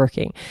is not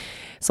working.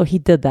 So he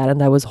did that,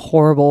 and that was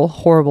horrible,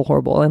 horrible,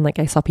 horrible. And like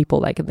I saw people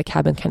like in the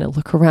cabin kind of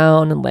look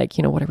around and like,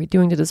 you know, what are we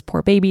doing to this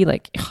poor baby?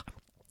 Like, ugh.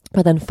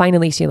 But then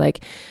finally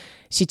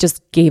she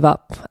just gave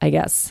up, I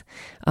guess.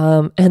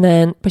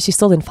 But she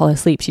still didn't fall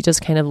asleep. She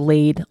just kind of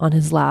laid on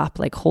his lap,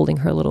 like holding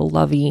her little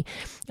lovey,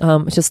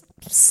 just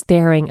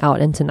staring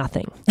out into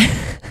nothing.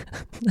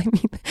 I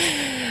mean,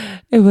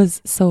 it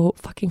was so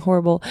fucking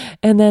horrible.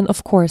 And then,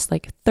 of course,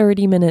 like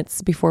 30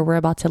 minutes before we're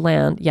about to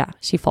land,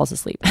 she falls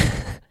asleep.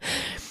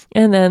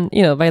 And then,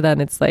 you know, by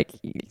then it's like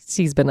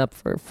she's been up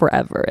for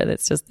forever, and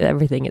it's just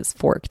everything is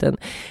forked.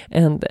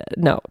 And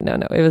no,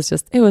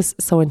 it was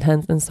so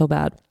intense and so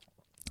bad.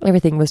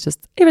 Everything was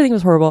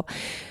horrible.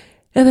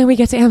 And then we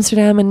get to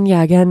Amsterdam, and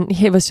again,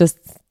 it was just,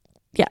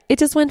 it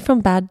just went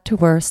from bad to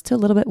worse to a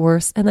little bit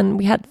worse. And then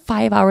we had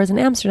 5 hours in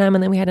Amsterdam,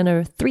 and then we had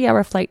another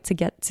 3-hour flight to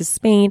get to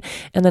Spain,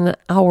 and then an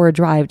hour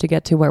drive to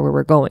get to where we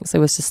were going. So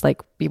it was just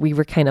like, we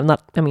were kind of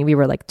we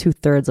were like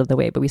 2/3 of the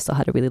way, but we still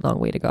had a really long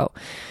way to go.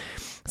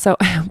 So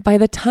by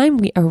the time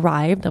we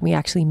arrived and we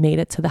actually made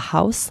it to the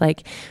house,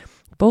 like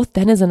both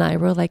Dennis and I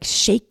were like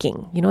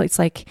shaking, you know, it's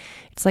like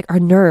our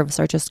nerves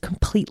are just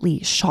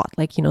completely shot.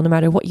 Like, you know, no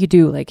matter what you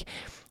do, like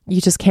you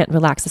just can't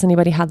relax. Has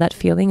anybody had that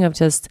feeling of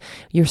just,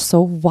 you're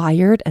so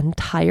wired and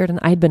tired? And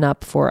I'd been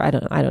up for, I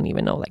don't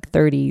even know, like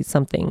 30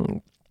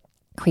 something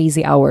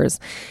crazy hours.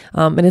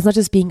 And it's not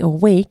just being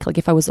awake. Like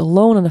if I was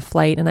alone on a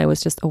flight and I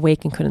was just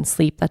awake and couldn't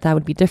sleep, that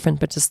would be different.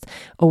 But just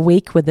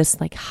awake with this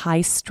like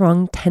high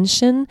strung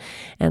tension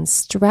and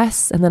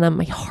stress. And then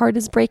my heart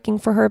is breaking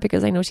for her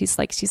because I know she's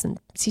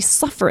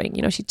suffering.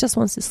 You know, she just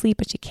wants to sleep,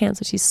 but she can't.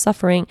 So she's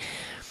suffering.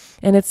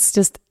 And it's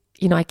just,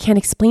 you know, I can't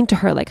explain to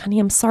her, like, honey,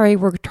 I'm sorry,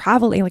 we're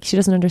traveling. Like, she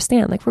doesn't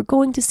understand. Like, we're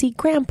going to see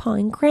grandpa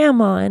and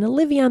grandma and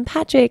Olivia and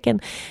Patrick and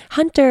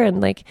Hunter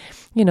and like,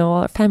 you know,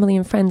 all our family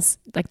and friends.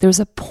 Like, there's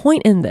a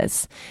point in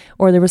this.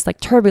 Or there was like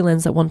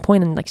turbulence at one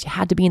point and like she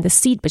had to be in the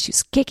seat, but she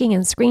was kicking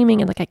and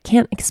screaming. And like, I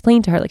can't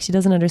explain to her, like, she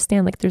doesn't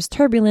understand. Like, there's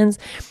turbulence.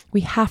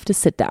 We have to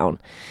sit down.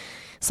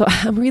 So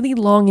I'm really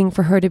longing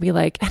for her to be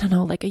like, I don't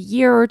know, like a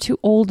year or two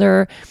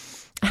older.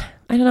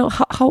 I don't know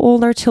how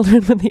old are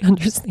children when they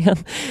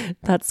understand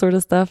that sort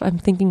of stuff. I'm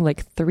thinking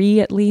like 3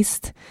 at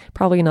least,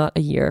 probably not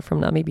a year from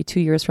now, maybe 2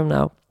 years from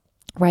now,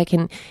 where I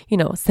can, you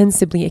know,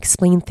 sensibly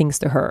explain things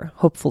to her,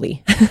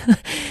 hopefully.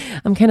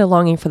 I'm kind of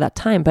longing for that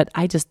time, but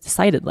I just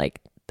decided like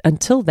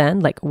until then,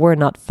 like we're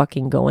not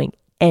fucking going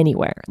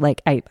anywhere.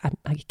 Like I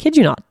kid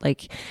you not,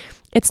 like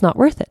it's not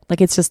worth it.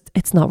 Like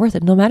it's not worth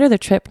it. No matter the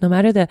trip, no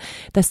matter the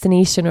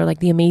destination or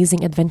like the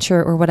amazing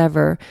adventure or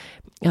whatever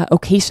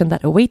occasion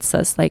that awaits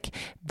us, like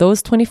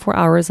those 24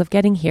 hours of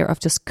getting here of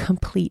just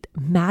complete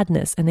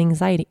madness and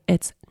anxiety,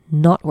 it's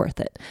not worth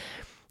it.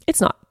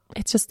 It's not.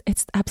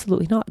 It's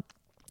absolutely not.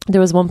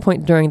 There was one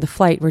point during the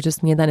flight where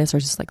just me and Dennis are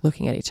just like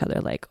looking at each other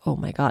like, oh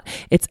my God,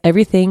 it's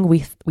everything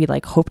we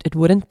like hoped it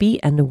wouldn't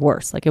be and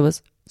worse. Like it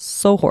was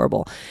so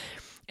horrible.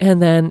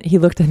 And then he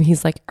looked at me,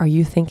 he's like, are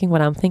you thinking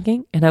what I'm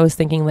thinking? And I was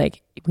thinking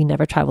like, we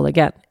never travel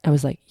again. I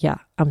was like, yeah,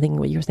 I'm thinking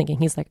what you're thinking.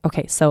 He's like,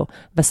 okay, so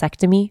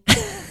vasectomy.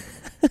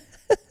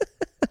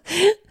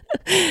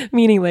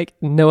 Meaning like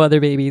no other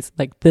babies,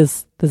 like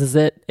this is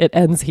it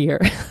ends here.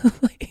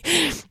 Like,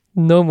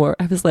 no more.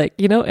 I was like,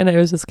 you know, and I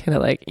was just kind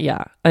of like,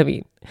 yeah, I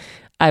mean,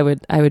 I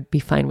would be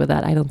fine with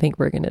that. I don't think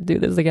we're gonna do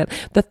this again.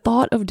 The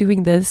thought of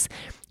doing this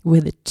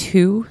with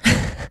two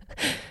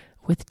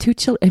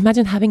children,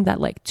 imagine having that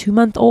like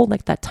 2-month-old,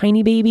 like that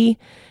tiny baby,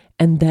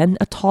 and then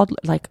a toddler,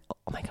 like,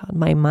 oh my God,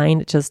 my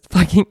mind just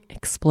fucking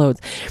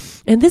explodes.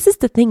 And this is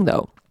the thing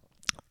though.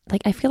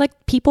 Like, I feel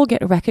like people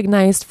get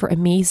recognized for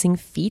amazing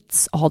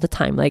feats all the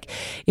time. Like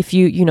if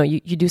you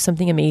do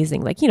something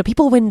amazing, like, you know,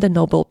 people win the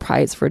Nobel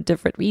Prize for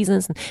different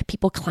reasons and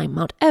people climb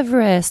Mount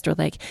Everest or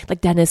like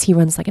Dennis, he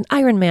runs like an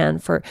Ironman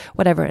for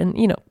whatever. And,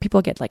 you know,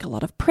 people get like a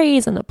lot of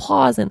praise and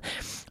applause and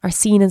are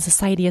seen in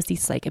society as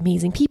these like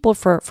amazing people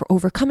for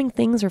overcoming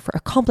things or for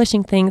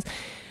accomplishing things.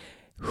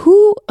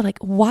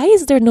 Why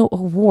is there no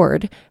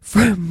award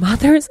for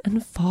mothers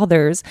and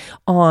fathers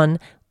on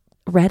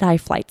red-eye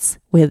flights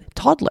with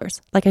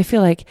toddlers? Like, I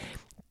feel like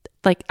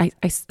I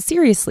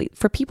seriously,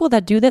 for people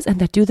that do this and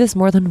that do this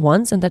more than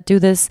once and that do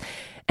this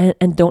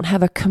and don't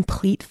have a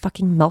complete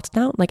fucking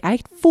meltdown, like I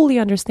fully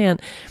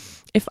understand.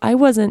 If I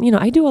wasn't, you know,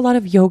 I do a lot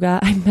of yoga,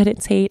 I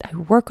meditate, I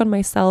work on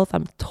myself,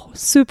 I'm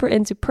super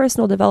into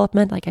personal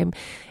development, like I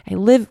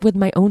live with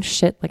my own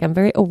shit, like I'm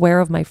very aware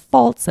of my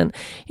faults and,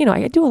 you know,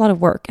 I do a lot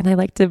of work and I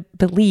like to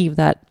believe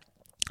that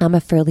I'm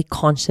a fairly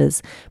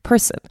conscious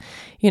person,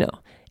 you know.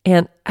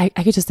 And I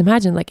could just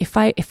imagine, like, if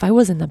I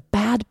was in a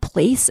bad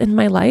place in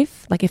my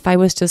life, like if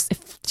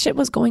shit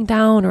was going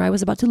down or I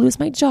was about to lose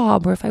my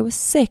job or if I was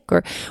sick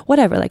or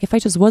whatever, like if I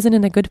just wasn't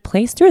in a good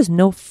place, there is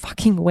no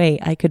fucking way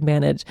I could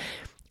manage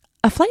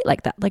a flight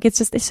like that. Like it's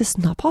just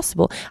not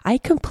possible. I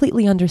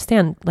completely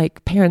understand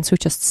like parents who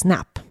just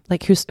snap,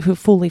 like who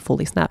fully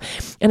snap.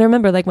 And I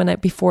remember like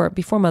before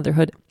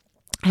motherhood,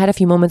 I had a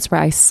few moments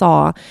where I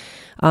saw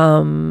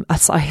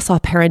a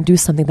parent do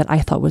something that I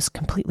thought was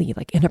completely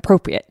like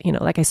inappropriate. You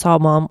know, like I saw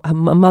a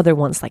mother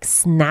once like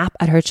snap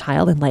at her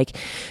child and like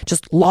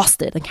just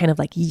lost it and kind of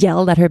like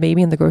yelled at her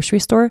baby in the grocery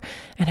store.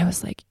 And I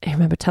was like, I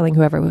remember telling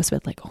whoever I was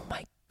with, like, oh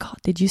my God,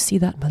 did you see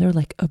that mother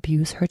like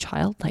abuse her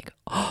child? Like,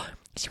 oh,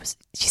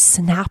 she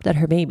snapped at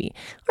her baby.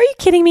 Are you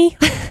kidding me?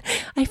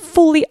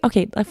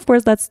 Okay, of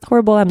course that's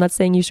horrible. I'm not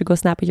saying you should go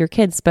snap at your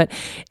kids, but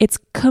it's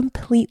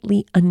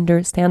completely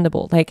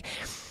understandable. Like,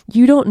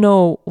 you don't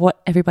know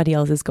what everybody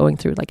else is going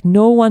through. Like,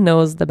 no one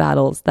knows the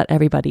battles that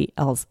everybody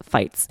else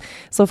fights.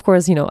 So of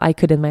course, you know, I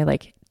could in my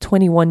like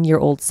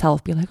 21-year-old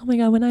self be like, oh my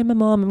God, when I'm a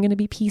mom, I'm going to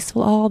be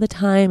peaceful all the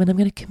time and I'm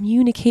going to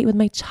communicate with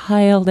my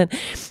child and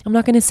I'm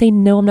not going to say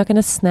no, I'm not going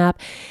to snap.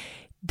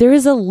 There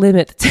is a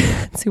limit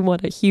to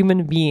what a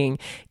human being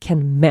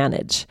can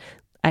manage.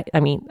 I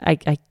mean, I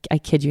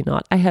kid you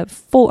not. I have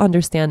full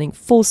understanding,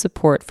 full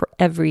support for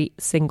every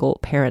single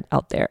parent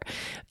out there.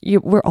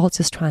 We're all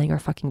just trying our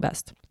fucking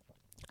best.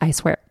 I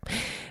swear.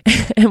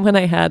 And when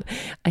I had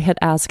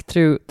asked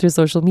through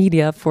social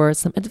media for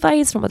some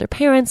advice from other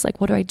parents, like,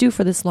 what do I do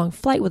for this long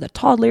flight with a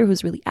toddler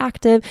who's really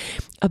active?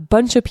 A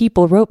bunch of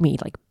people wrote me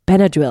like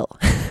Benadryl,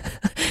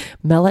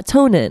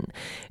 melatonin,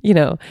 you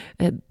know,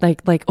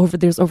 like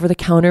there's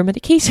over-the-counter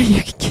medication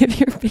you can give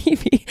your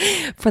baby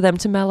for them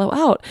to mellow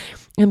out.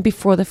 And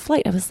before the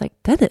flight, I was like,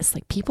 Dennis,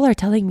 like people are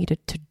telling me to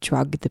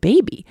drug the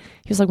baby.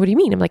 He was like, what do you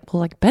mean? I'm like, well,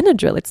 like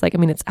Benadryl. It's like, I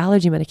mean, it's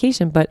allergy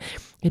medication, but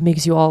it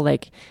makes you all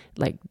like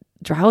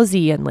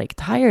drowsy and like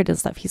tired and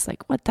stuff. He's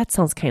like, what? That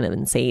sounds kind of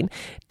insane.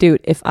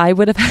 Dude, if I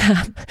would have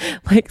had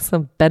like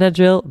some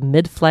Benadryl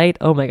mid-flight,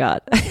 oh my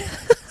God.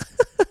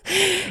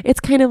 It's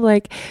kind of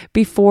like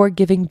before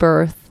giving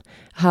birth,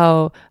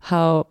 how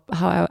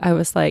I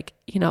was like,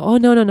 oh,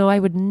 no, I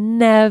would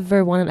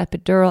never want an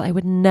epidural. I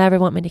would never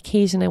want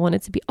medication. I want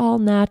it to be all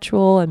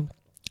natural and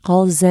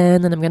all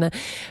zen, and I'm going to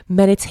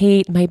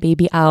meditate my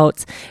baby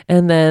out.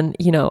 And then,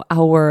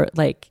 hour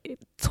like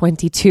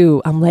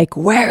 22, I'm like,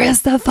 where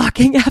is the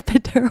fucking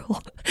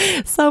epidural?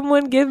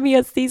 Someone give me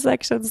a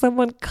C-section.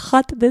 Someone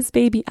cut this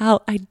baby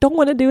out. I don't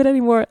want to do it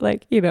anymore.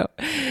 Like,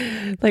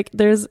 like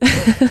there's,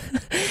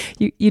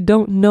 you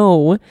don't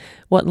know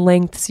what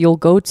lengths you'll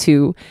go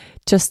to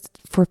just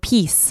for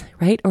peace,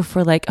 right? Or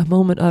for like a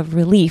moment of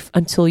relief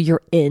until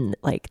you're in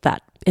like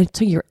that,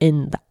 until you're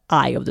in the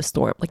eye of the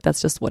storm. Like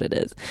that's just what it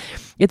is.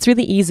 It's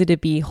really easy to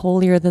be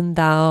holier than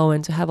thou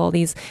and to have all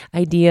these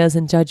ideas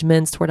and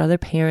judgments toward other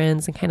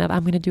parents and kind of,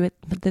 I'm going to do it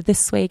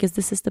this way because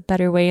this is the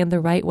better way and the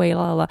right way,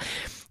 la la la.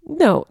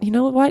 No, you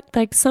know what?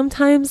 Like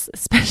sometimes,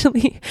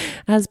 especially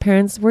as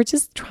parents, we're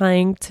just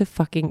trying to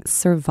fucking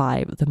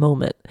survive the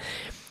moment.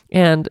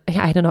 And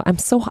I don't know, I'm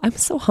so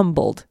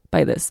humbled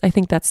by this. I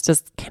think that's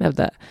just kind of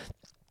the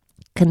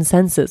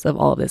consensus of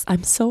all of this.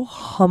 I'm so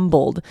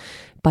humbled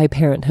by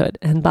parenthood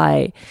and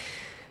by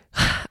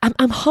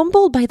I'm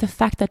humbled by the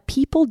fact that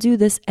people do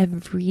this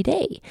every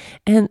day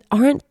and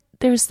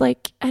there's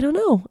like, I don't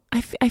know.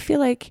 I feel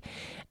like,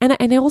 and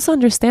I also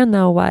understand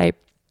now why.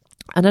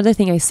 Another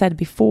thing I said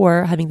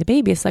before having the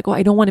baby is like,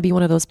 I don't want to be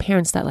one of those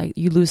parents that like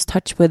you lose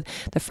touch with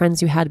the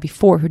friends you had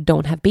before who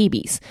don't have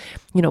babies.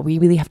 We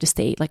really have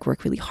to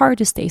work really hard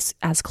to stay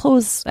as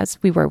close as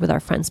we were with our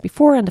friends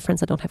before and the friends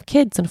that don't have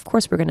kids. And of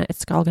course,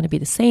 it's all going to be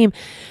the same.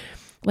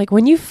 Like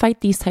when you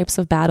fight these types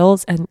of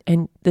battles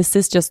and this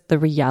is just the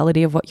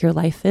reality of what your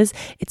life is,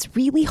 it's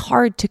really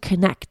hard to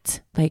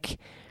connect like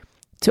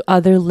to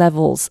other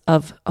levels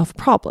of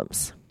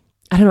problems.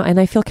 I don't know. And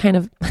I feel kind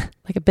of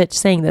like a bitch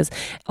saying this.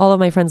 All of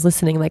my friends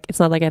listening, like, it's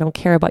not like I don't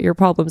care about your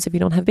problems if you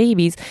don't have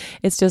babies.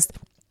 It's just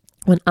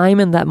when I'm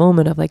in that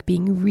moment of like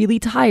being really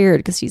tired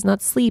because she's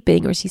not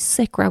sleeping or she's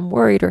sick or I'm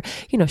worried or,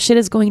 shit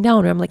is going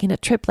down or I'm like in a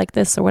trip like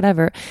this or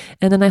whatever.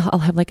 And then I'll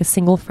have like a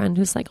single friend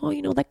who's like,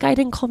 that guy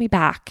didn't call me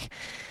back.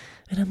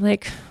 And I'm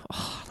like,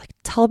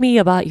 tell me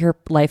about your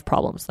life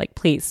problems. Like,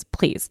 please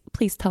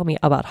tell me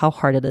about how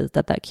hard it is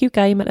that cute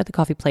guy you met at the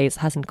coffee place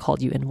hasn't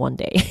called you in one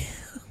day.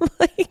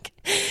 Like,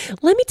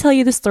 let me tell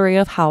you the story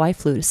of how I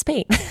flew to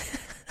Spain.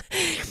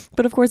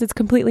 But of course, it's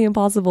completely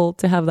impossible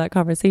to have that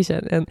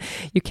conversation and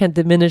you can't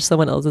diminish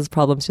someone else's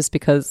problems just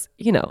because,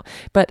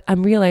 but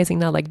I'm realizing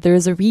now, like,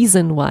 there's a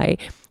reason why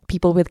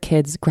people with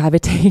kids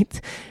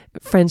gravitate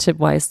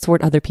friendship-wise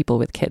toward other people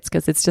with kids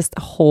because it's just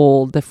a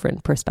whole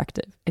different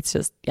perspective. It's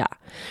just, yeah.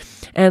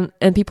 And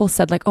people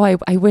said like,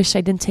 I wish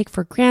I didn't take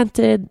for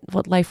granted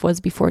what life was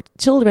before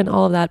children,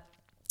 all of that.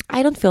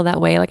 I don't feel that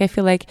way. Like, I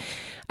feel like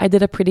I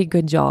did a pretty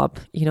good job,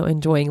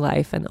 enjoying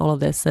life and all of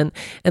this. And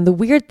the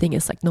weird thing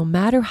is like, no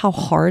matter how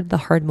hard the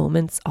hard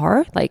moments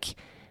are, like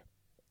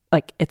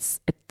I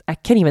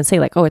can't even say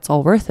like, it's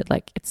all worth it.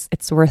 Like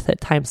it's worth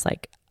it times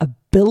like a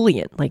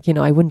billion. Like,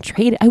 I wouldn't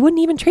trade it. I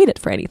wouldn't even trade it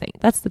for anything.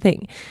 That's the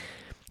thing.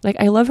 Like,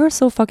 I love her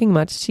so fucking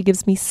much. She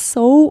gives me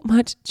so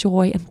much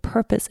joy and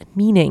purpose and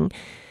meaning,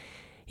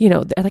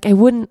 like I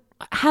wouldn't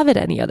have it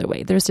any other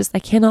way. I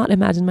cannot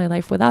imagine my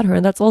life without her.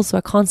 And that's also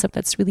a concept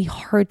that's really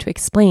hard to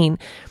explain.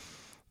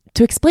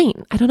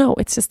 I don't know.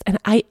 It's just, and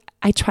I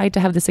tried to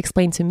have this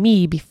explained to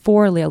me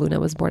before Lea Luna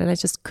was born and I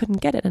just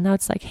couldn't get it. And now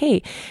it's like,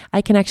 hey,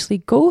 I can actually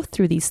go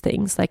through these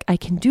things. Like, I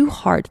can do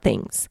hard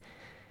things.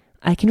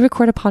 I can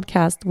record a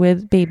podcast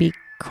with baby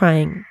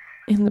crying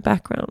in the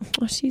background.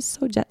 Oh, she's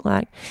so jet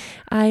lagged.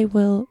 I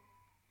will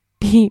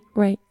be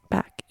right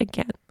back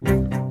again.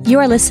 You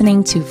are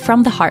listening to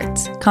From the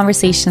Heart,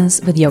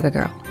 Conversations with Yoga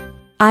Girl.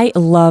 I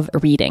love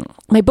reading.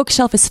 My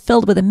bookshelf is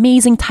filled with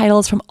amazing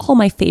titles from all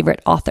my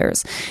favorite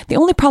authors. The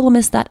only problem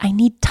is that I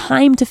need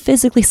time to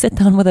physically sit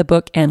down with a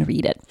book and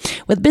read it.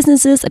 With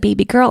businesses, a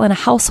baby girl, and a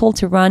household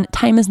to run,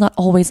 time is not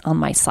always on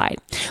my side.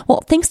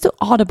 Well, thanks to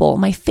Audible,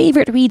 my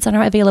favorite reads are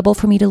now available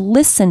for me to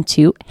listen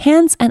to,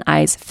 hands and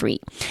eyes free.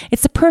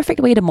 It's the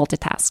perfect way to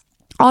multitask.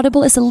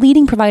 Audible is a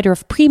leading provider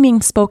of premium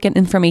spoken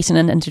information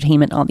and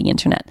entertainment on the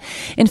internet.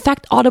 In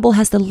fact, Audible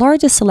has the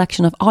largest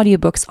selection of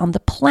audiobooks on the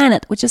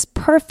planet, which is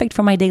perfect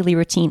for my daily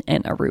routine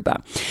in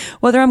Aruba.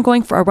 Whether I'm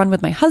going for a run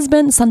with my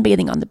husband,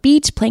 sunbathing on the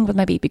beach, playing with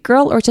my baby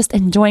girl, or just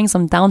enjoying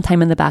some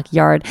downtime in the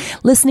backyard,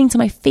 listening to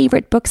my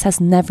favorite books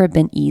has never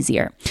been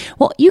easier.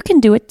 Well, you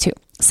can do it too.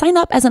 Sign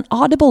up as an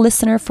Audible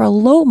listener for a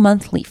low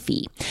monthly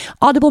fee.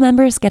 Audible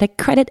members get a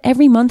credit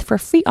every month for a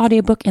free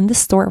audiobook in the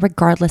store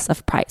regardless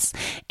of price.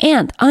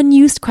 And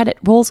unused credit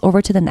rolls over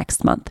to the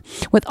next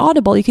month. With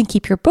Audible, you can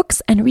keep your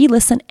books and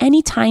re-listen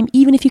anytime,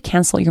 even if you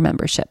cancel your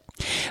membership.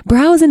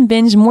 Browse and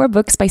binge more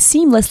books by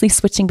seamlessly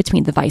switching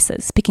between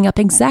devices, picking up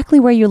exactly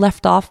where you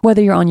left off,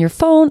 whether you're on your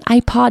phone,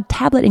 iPod,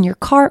 tablet, in your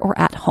car, or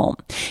at home.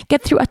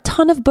 Get through a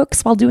ton of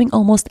books while doing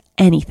almost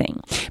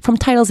anything. From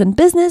titles in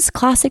business,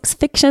 classics,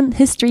 fiction,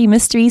 history,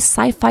 mysteries,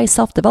 sci-fi,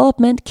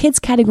 self-development, kids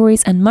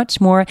categories, and much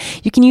more,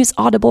 you can use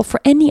Audible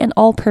for any and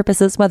all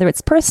purposes, whether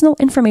it's personal,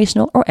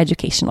 informational, or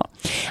educational.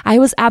 I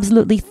was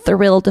absolutely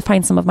thrilled to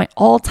find some of my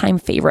all-time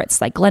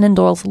favorites, like Glennon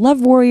Doyle's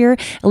Love Warrior,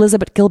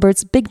 Elizabeth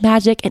Gilbert's Big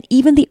Magic, and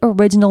even the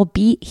original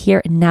Be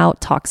Here Now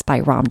talks by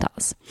Ram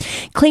Dass.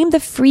 Claim the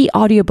free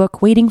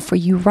audiobook waiting for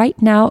you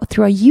right now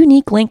through a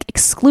unique link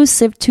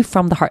exclusive to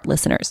From the Heart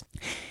listeners.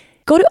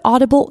 Go to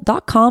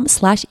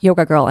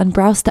audible.com/yogagirl and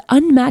browse the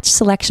unmatched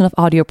selection of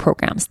audio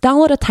programs.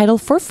 Download a title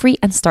for free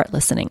and start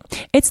listening.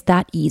 It's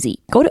that easy.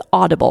 Go to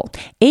Audible,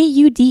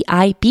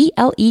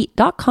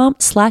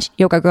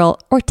 audible.com/yogagirl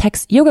or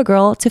text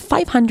yogagirl to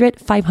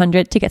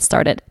 500-500 to get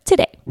started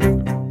today.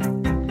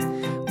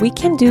 We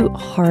can do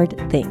hard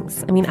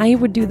things. I mean, I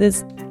would do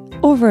this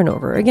over and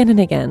over, again and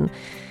again.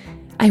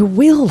 I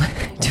will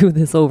do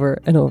this over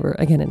and over,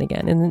 again and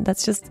again. And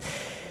that's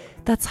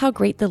how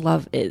great the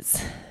love is.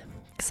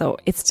 So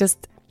it's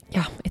just,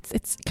 yeah,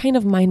 it's kind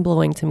of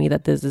mind-blowing to me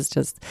that this is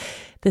just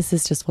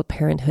what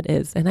parenthood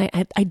is. And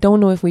I don't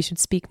know if we should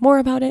speak more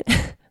about it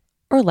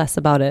or less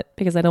about it,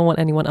 because I don't want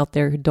anyone out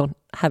there who don't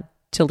have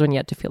children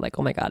yet to feel like,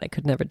 oh my God, I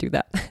could never do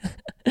that.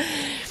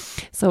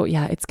 So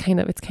yeah, it's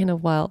kind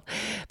of wild.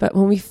 But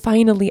when we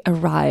finally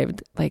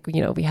arrived, like,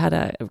 you know, we had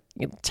a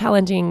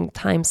challenging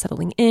time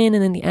settling in.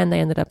 And in the end, I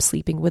ended up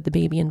sleeping with the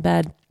baby in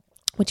bed,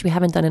 which we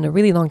haven't done in a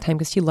really long time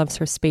because she loves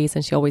her space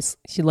and she loves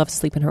to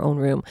sleep in her own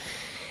room.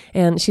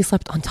 And she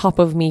slept on top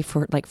of me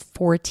for like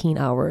 14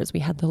 hours.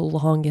 We had the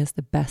longest,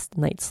 the best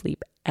night's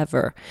sleep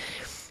ever.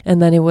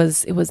 And then it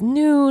was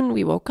noon.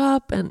 We woke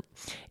up and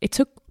it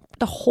took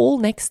the whole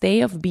next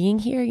day of being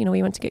here. You know,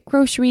 we went to get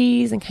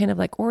groceries and kind of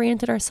like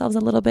oriented ourselves a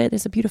little bit.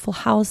 There's a beautiful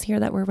house here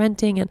that we're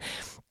renting, and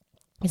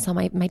we saw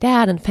my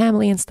dad and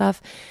family and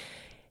stuff.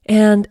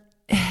 And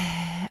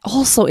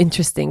also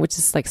interesting, which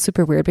is like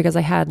super weird, because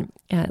I had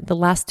the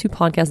last 2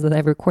 podcasts that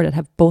I've recorded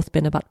have both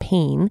been about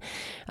pain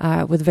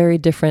with very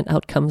different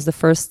outcomes. The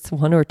first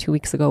 1 or 2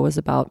 weeks ago was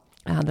about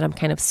that I'm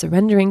kind of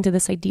surrendering to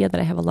this idea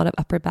that I have a lot of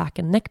upper back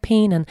and neck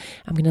pain, and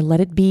I'm going to let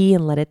it be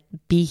and let it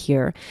be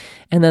here.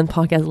 And then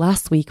podcast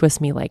last week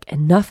was me like,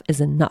 enough is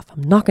enough.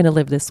 I'm not going to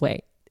live this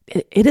way.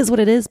 It is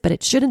what it is, but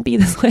it shouldn't be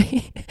this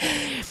way.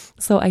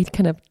 So I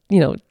kind of,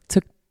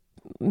 took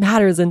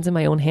matters into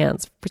my own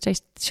hands, which I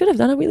should have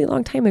done a really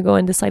long time ago,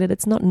 and decided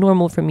it's not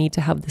normal for me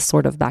to have this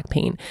sort of back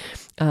pain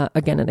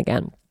again and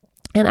again.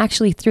 And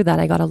actually through that,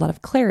 I got a lot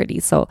of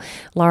clarity. So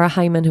Laura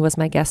Hyman, who was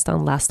my guest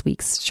on last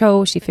week's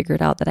show, she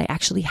figured out that I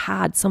actually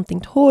had something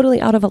totally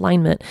out of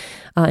alignment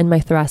in my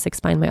thoracic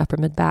spine, my upper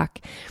mid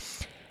back.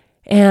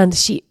 And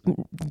she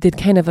did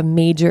kind of a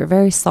major,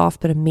 very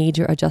soft, but a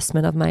major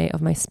adjustment of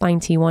my spine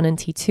T1 and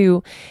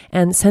T2.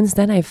 And since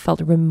then, I've felt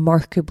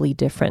remarkably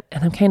different.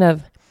 And I'm kind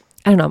of,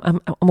 I don't know, I'm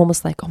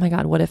almost like, oh my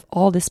God, what if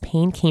all this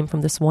pain came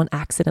from this one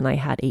accident I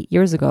had 8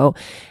 years ago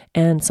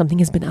and something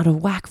has been out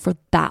of whack for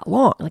that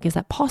long? Like, is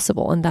that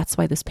possible? And that's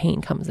why this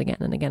pain comes again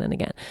and again and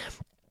again.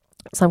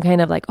 So I'm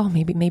kind of like, oh,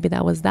 maybe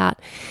that was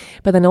that.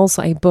 But then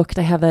also I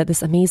have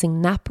this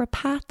amazing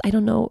napropath. I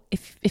don't know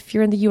if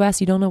you're in the US,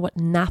 you don't know what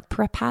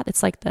napropath.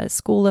 It's like the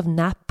school of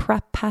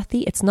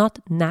naturopathy. It's not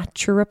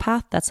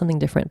naturopath. That's something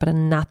different, but a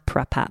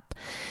napropath.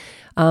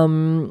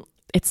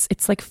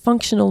 It's like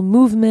functional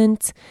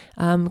movement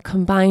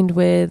combined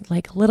with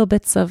like little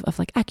bits of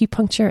like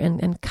acupuncture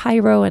and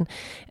chiro. And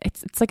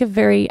it's like a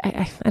very,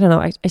 I don't know,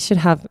 I should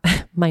have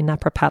my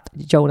napropath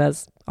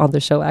Jonas on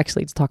the show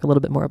actually to talk a little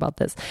bit more about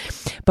this.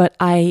 But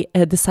I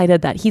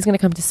decided that he's going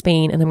to come to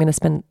Spain and I'm going to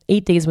spend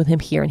 8 days with him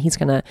here, and he's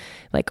going to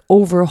like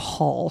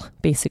overhaul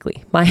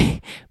basically my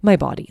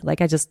body.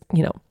 Like I just,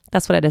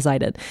 that's what I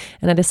decided.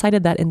 And I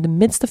decided that in the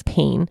midst of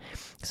pain,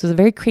 this was a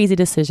very crazy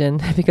decision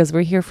because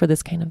we're here for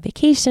this kind of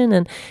vacation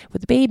and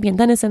with the baby and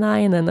Dennis and I,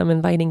 and then I'm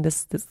inviting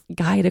this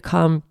guy to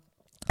come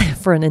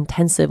for an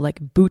intensive like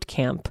boot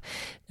camp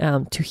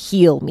to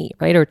heal me,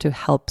 right? Or to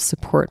help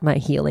support my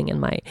healing and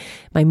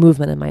my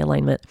movement and my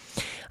alignment.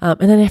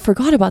 And then I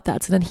forgot about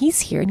that. So then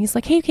he's here and he's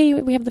like, hey, okay,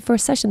 we have the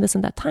first session this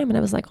and that time. And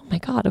I was like, oh my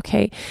God,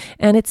 okay.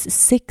 And it's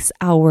 6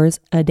 hours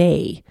a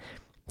day.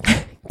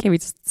 Okay, we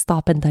just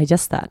stop and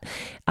digest that.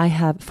 I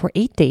have for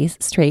 8 days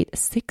straight,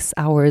 6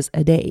 hours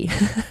a day.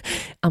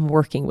 I'm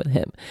working with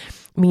him,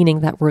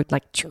 meaning that we're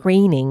like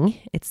training.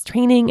 It's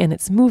training and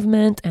it's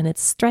movement and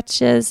it's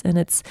stretches and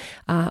it's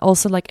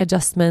also like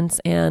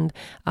adjustments and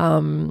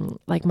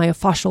like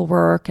myofascial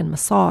work and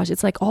massage.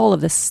 It's like all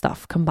of this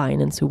stuff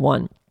combined into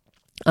one.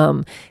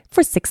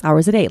 For 6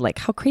 hours a day. Like,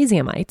 how crazy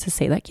am I to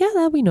say that? Yeah,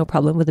 that'll be no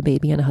problem with a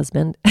baby and a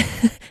husband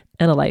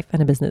and a life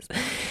and a business.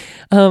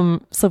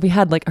 So we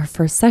had like our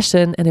first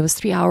session and it was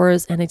 3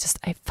 hours and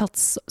I felt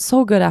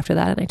so good after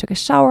that. And I took a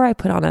shower, I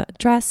put on a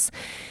dress,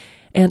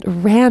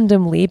 and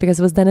randomly, because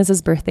it was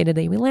Dennis's birthday the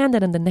day we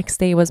landed and the next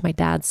day was my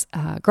dad's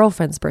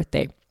girlfriend's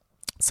birthday.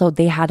 So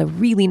they had a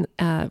really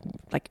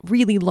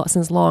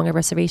since long a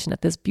reservation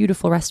at this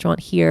beautiful restaurant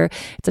here.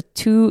 It's a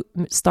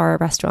 2-star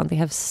restaurant. They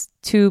have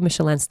 2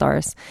 Michelin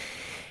stars.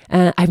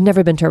 I've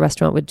never been to a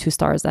restaurant with 2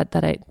 stars.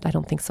 That I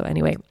don't think so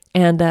anyway.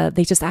 And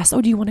they just asked,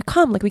 "Oh, do you want to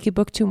come? Like we could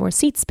book 2 more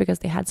seats because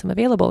they had some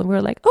available." And we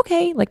were like,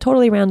 "Okay," like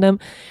totally random.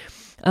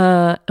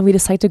 And we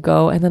decided to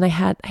go. And then I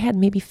had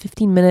maybe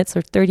 15 minutes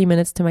or 30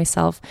 minutes to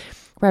myself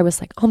where I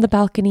was like on the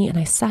balcony and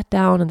I sat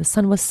down and the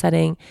sun was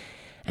setting.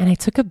 And I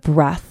took a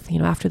breath,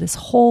 after this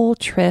whole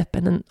trip.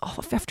 And then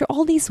after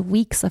all these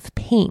weeks of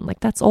pain, like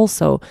that's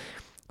also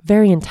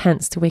very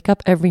intense to wake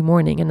up every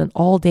morning and then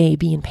all day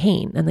be in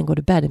pain and then go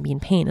to bed and be in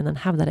pain and then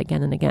have that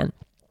again and again.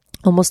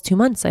 Almost 2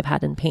 months I've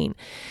had in pain.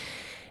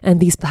 And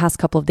these past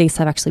couple of days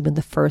have actually been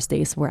the first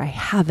days where I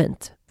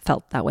haven't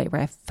felt that way,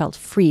 where I felt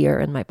freer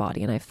in my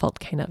body and I felt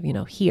kind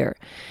of, here.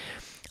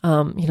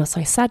 So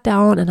I sat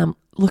down and I'm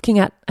looking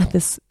at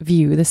this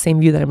view, the same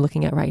view that I'm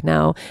looking at right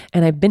now.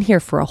 And I've been here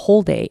for a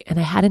whole day and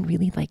I hadn't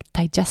really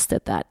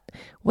digested that.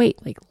 Wait,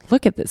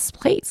 look at this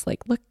place.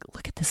 Look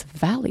at this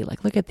valley.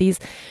 Look at these,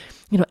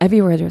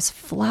 everywhere there's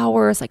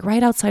flowers,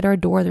 right outside our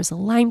door, there's a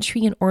lime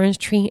tree, an orange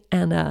tree,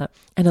 and a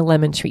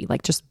lemon tree,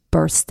 just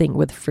bursting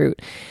with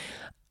fruit.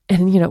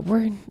 And,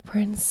 we're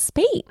in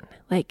Spain.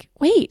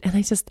 Wait. And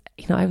I just,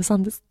 I was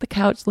on the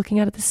couch looking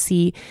out at the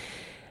sea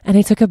and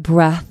I took a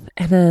breath.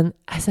 And then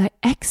as I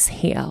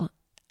exhale,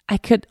 I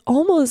could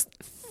almost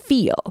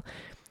feel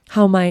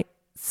how my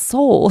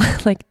soul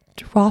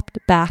dropped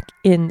back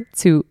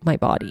into my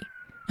body.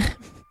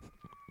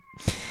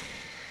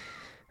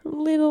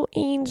 Little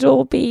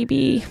angel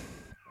baby.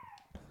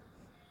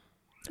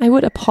 I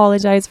would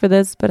apologize for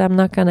this, but I'm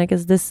not gonna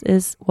because this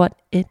is what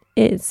it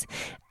is.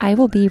 I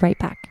will be right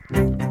back.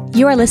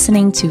 You are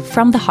listening to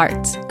From the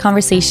Heart,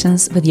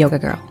 Conversations with Yoga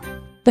Girl.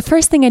 The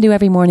first thing I do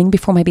every morning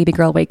before my baby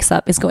girl wakes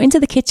up is go into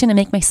the kitchen and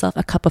make myself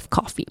a cup of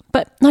coffee.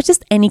 But not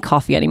just any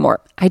coffee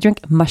anymore. I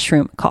drink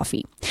mushroom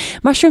coffee.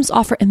 Mushrooms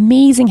offer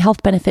amazing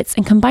health benefits,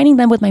 and combining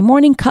them with my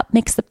morning cup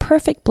makes the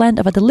perfect blend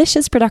of a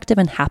delicious, productive,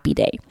 and happy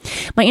day.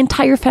 My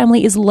entire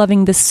family is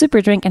loving this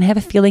super drink, and I have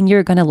a feeling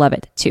you're going to love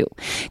it too.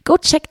 Go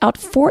check out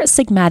Four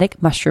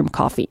Sigmatic Mushroom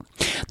Coffee.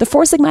 The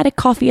Four Sigmatic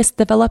coffee is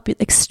developed with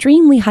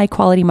extremely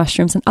high-quality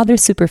mushrooms and other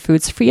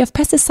superfoods free of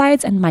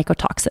pesticides and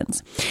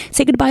mycotoxins.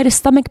 Say goodbye to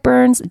stomach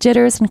burns,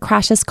 jitters, and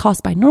crashes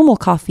caused by normal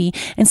coffee,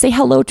 and say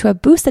hello to a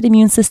boosted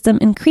immune system,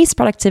 increased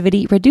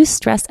productivity, reduced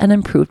stress, and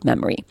improved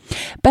memory.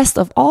 Best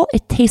of all,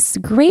 it tastes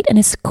great and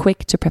is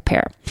quick to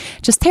prepare.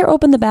 Just tear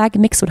open the bag,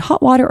 mix with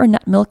hot water or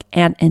nut milk,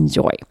 and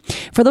enjoy.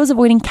 For those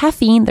avoiding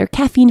caffeine, their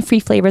caffeine-free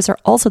flavors are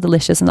also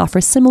delicious and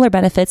offer similar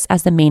benefits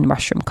as the main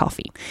mushroom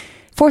coffee.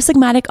 Four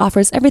Sigmatic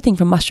offers everything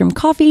from mushroom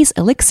coffees,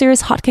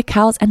 elixirs, hot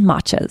cacaos, and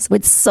matchas.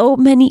 With so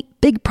many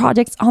big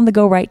projects on the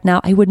go right now,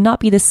 I would not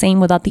be the same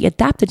without the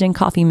adaptogen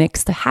coffee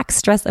mix to hack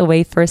stress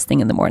away first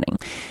thing in the morning.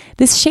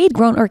 This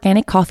shade-grown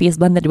organic coffee is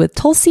blended with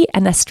tulsi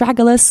and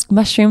astragalus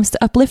mushrooms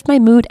to uplift my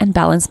mood and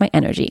balance my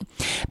energy.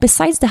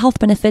 Besides the health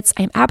benefits,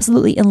 I am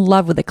absolutely in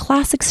love with the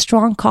classic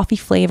strong coffee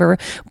flavor,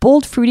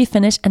 bold fruity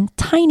finish, and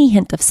tiny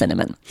hint of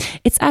cinnamon.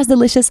 It's as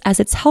delicious as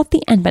it's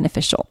healthy and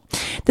beneficial.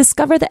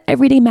 Discover the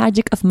everyday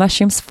magic of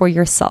mushrooms for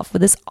yourself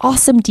with this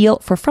awesome deal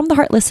for From the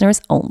Heart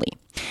listeners only.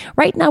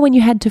 Right now, when you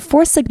head to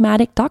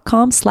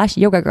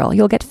foursigmatic.com/yogagirl,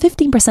 you'll get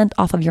 15%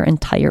 off of your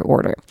entire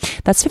order.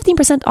 That's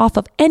 15% off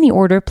of any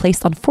order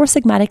placed on Four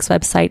Sigmatic's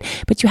website,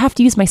 but you have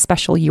to use my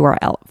special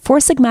URL,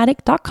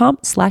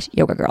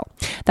 foursigmatic.com/yogagirl.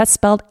 That's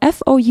spelled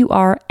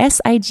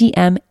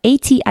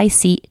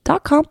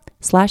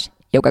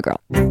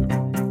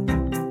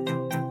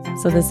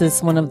FOURSIGMATIC.com/yogagirl. So this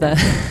is one of the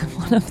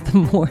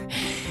more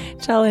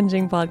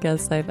challenging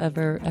podcasts I've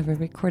ever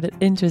recorded,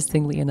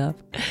 interestingly enough.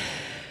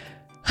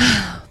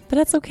 But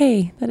that's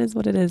okay. That is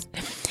what it is.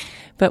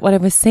 But what I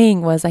was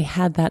saying was I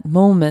had that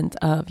moment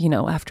of,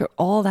 after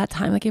all that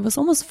time, it was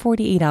almost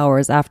 48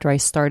 hours after I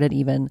started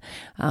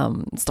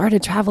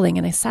traveling,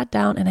 and I sat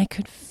down and I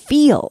could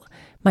feel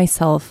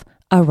myself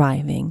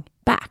arriving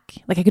back.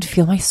 I could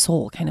feel my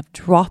soul kind of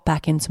drop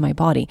back into my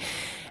body.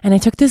 And I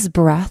took this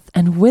breath,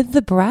 and with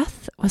the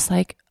breath was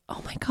like,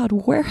 oh my God,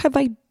 where have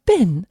I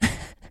been?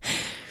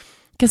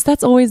 Because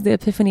that's always the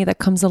epiphany that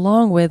comes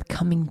along with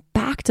coming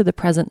back to the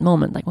present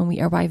moment. When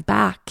we arrive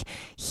back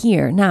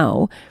here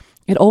now,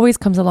 it always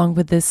comes along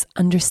with this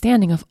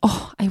understanding of,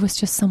 oh, I was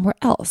just somewhere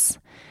else,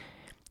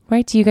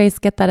 right? Do you guys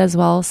get that as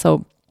well?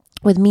 So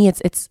with me,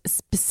 it's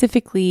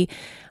specifically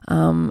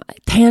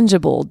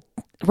tangible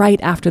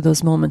right after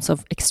those moments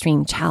of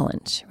extreme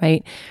challenge,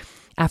 right?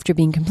 After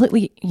being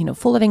completely,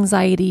 full of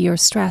anxiety or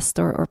stressed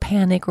or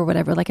panic or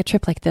whatever, like a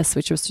trip like this,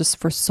 which was just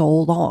for so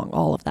long,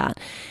 all of that.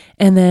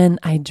 And then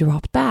I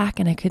dropped back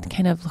and I could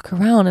kind of look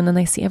around, and then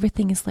I see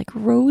everything is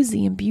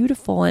rosy and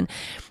beautiful. And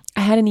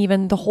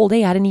the whole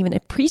day, I hadn't even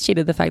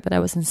appreciated the fact that I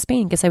was in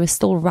Spain, because I was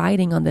still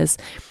riding on this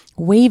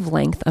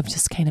wavelength of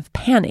just kind of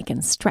panic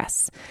and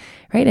stress,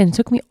 right? And it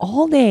took me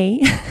all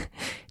day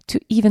to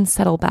even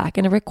settle back.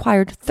 And it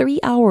required 3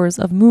 hours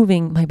of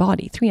moving my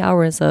body, 3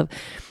 hours of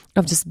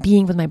of just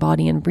being with my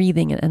body and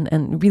breathing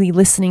and really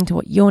listening to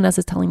what Jonas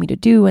is telling me to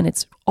do. And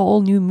it's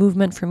all new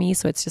movement for me.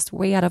 So it's just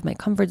way out of my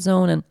comfort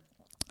zone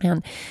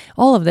and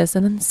all of this.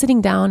 And then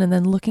sitting down and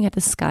then looking at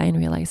the sky and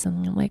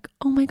realizing, I'm like,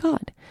 oh my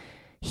God,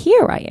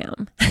 here I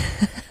am.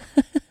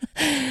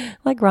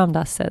 Like Ram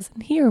Dass says,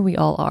 and here we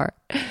all are.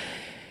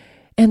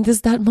 And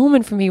that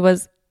moment for me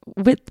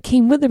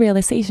came with the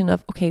realization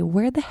of, okay,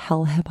 where the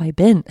hell have I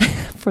been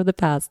for the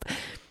past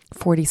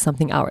 40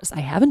 something hours?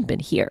 I haven't been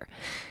here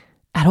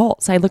at all.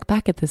 So I look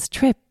back at this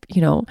trip,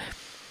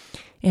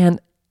 and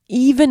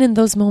even in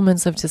those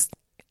moments of just,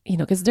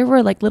 because there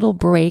were like little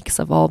breaks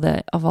of all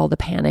the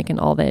panic and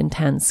all the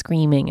intense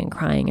screaming and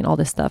crying and all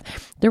this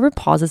stuff. There were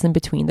pauses in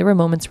between. There were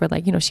moments where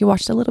she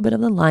watched a little bit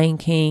of The Lion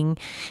King.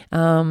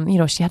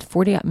 She had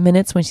 40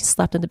 minutes when she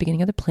slept at the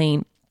beginning of the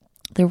plane.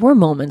 There were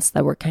moments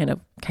that were kind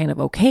of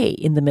okay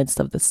in the midst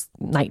of this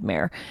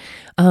nightmare.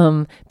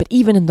 But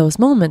even in those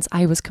moments,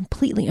 I was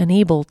completely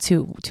unable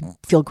to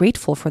feel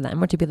grateful for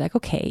them or to be like,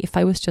 okay, if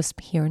I was just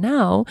here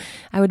now,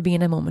 I would be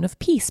in a moment of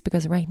peace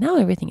because right now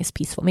everything is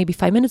peaceful. Maybe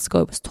 5 minutes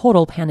ago, it was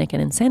total panic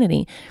and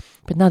insanity,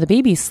 but now the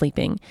baby is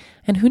sleeping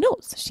and who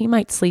knows, she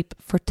might sleep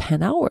for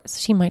 10 hours.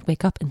 She might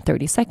wake up in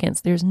 30 seconds.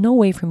 There's no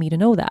way for me to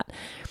know that.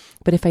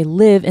 But if I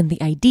live in the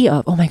idea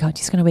of, oh my God,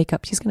 she's going to wake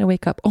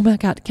up. Oh my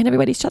God, can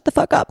everybody shut the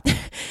fuck up?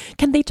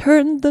 Can they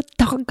turn the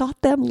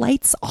goddamn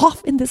lights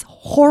off in this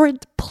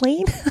horrid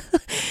plane?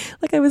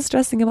 Like I was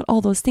stressing about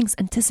all those things,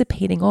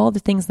 anticipating all the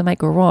things that might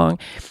go wrong,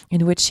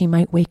 in which she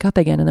might wake up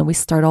again and then we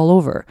start all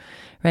over,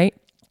 right?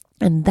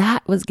 And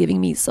that was giving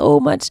me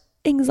so much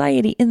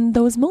anxiety in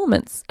those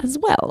moments as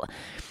well.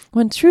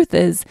 When truth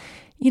is,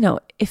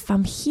 if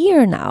I'm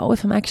here now,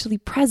 if I'm actually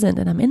present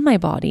and I'm in my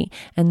body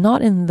and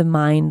not in the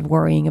mind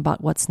worrying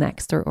about what's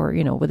next or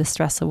with the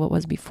stress of what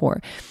was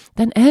before,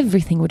 then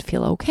everything would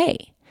feel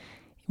okay.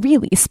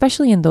 Really,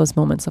 especially in those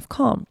moments of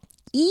calm,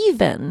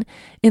 even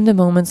in the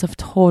moments of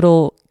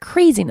total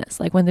craziness,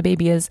 like when the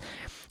baby is,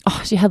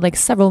 she had like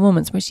several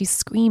moments where she's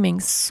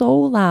screaming so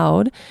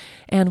loud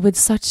and with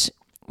such,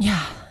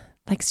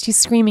 like she's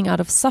screaming out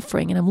of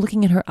suffering and I'm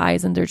looking in her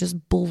eyes and they're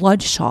just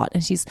bloodshot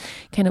and she's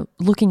kind of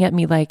looking at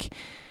me like,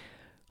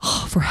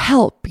 for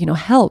help,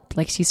 help,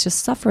 like she's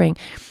just suffering.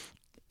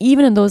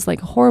 Even in those like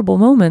horrible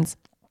moments,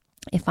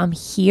 if I'm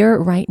here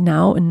right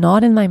now and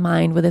not in my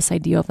mind with this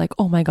idea of like,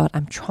 oh my God,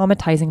 I'm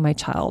traumatizing my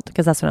child,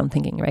 because that's what I'm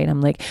thinking, right? I'm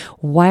like,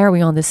 why are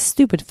we on this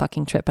stupid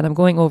fucking trip? And I'm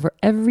going over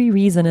every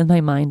reason in my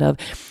mind of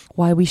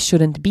why we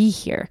shouldn't be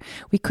here.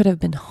 We could have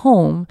been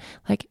home,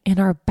 like in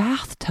our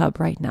bathtub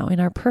right now, in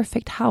our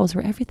perfect house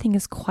where everything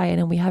is quiet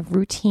and we have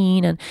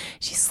routine and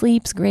she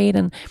sleeps great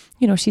and,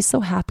 she's so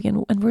happy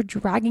and we're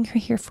dragging her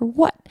here for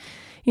what?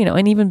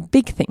 And even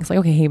big things like,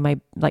 okay, hey,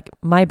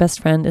 my best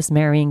friend is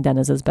marrying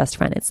Dennis's best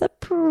friend. It's a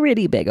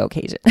pretty big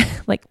occasion,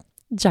 like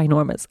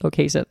ginormous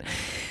occasion.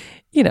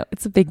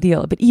 It's a big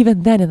deal. But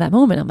even then in that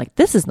moment, I'm like,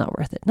 this is not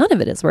worth it. None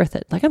of it is worth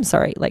it. Like, I'm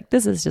sorry. Like,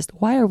 this is just,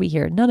 why are we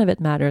here? None of it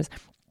matters.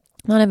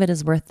 None of it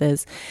is worth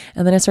this.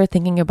 And then I started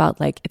thinking about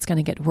like, it's going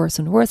to get worse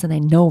and worse. And I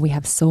know we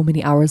have so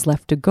many hours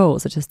left to go.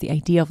 So just the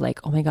idea of like,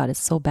 oh my God,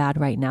 it's so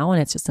bad right now.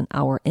 And it's just an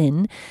hour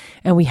in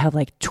and we have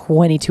like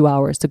 22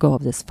 hours to go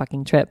of this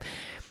fucking trip.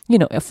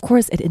 Of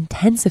course it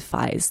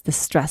intensifies the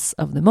stress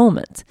of the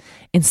moment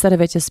instead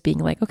of it just being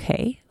like,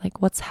 okay,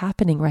 like what's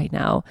happening right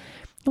now?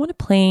 I'm on a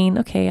plane.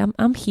 Okay.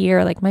 I'm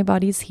here. Like my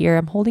body's here.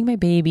 I'm holding my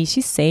baby.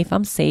 She's safe.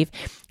 I'm safe.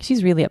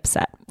 She's really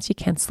upset. She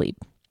can't sleep.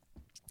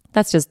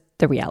 That's just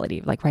the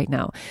reality. Like right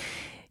now,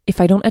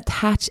 if I don't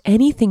attach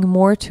anything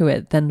more to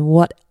it than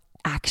what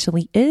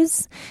actually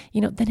is,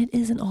 then it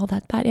isn't all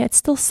that bad. It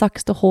still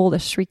sucks to hold a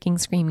shrieking,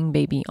 screaming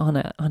baby on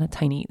a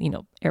tiny,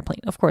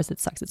 airplane. Of course it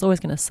sucks. It's always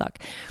going to suck.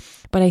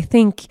 But I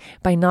think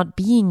by not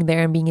being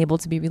there and being able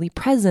to be really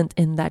present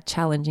in that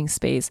challenging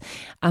space,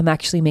 I'm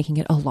actually making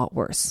it a lot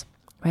worse.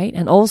 Right.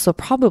 And also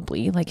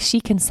probably like she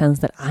can sense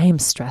that I am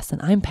stressed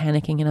and I'm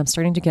panicking and I'm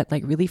starting to get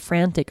like really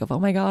frantic of, oh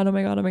my God,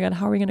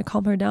 how are we going to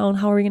calm her down?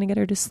 How are we going to get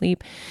her to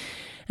sleep?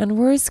 And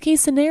worst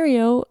case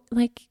scenario,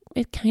 like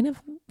it kind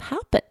of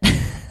happened.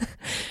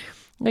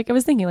 Like I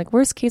was thinking like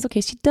worst case,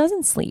 okay, she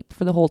doesn't sleep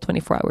for the whole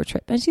 24-hour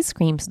trip and she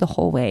screams the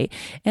whole way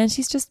and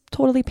she's just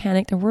totally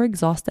panicked and we're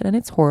exhausted and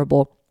it's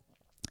horrible.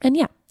 And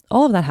yeah,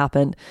 all of that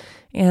happened.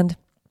 And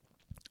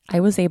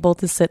I was able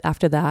to sit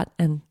after that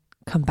and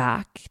come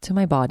back to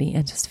my body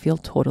and just feel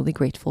totally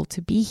grateful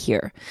to be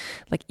here.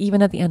 Like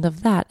even at the end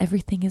of that,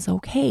 everything is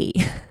okay.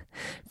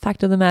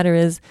 Fact of the matter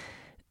is,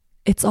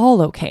 it's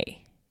all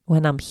okay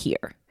when I'm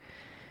here.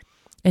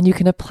 And you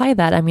can apply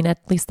that,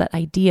 at least that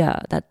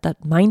idea, that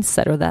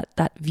mindset or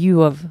that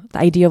view of the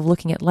idea of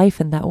looking at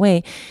life in that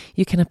way,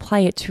 you can apply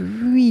it to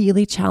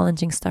really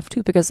challenging stuff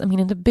too. Because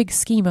in the big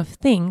scheme of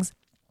things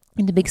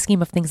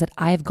that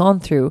I've gone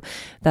through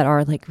that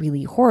are like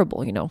really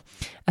horrible,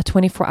 a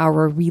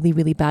 24-hour really,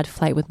 really bad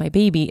flight with my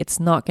baby, it's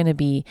not going to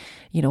be,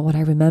 what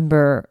I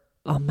remember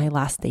on my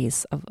last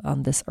days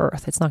on this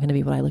earth. It's not going to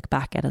be what I look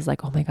back at as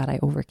like, oh my God, I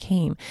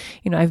overcame.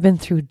 I've been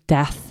through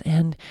death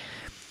and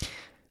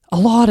a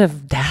lot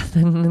of death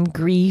and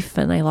grief,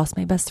 and I lost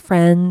my best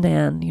friend,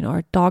 and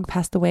our dog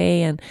passed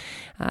away, and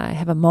I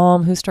have a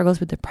mom who struggles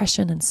with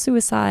depression and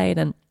suicide,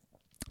 and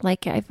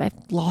like I've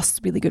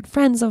lost really good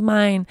friends of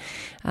mine,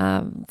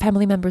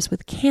 family members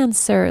with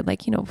cancer,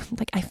 like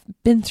I've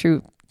been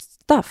through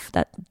stuff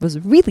that was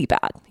really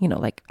bad,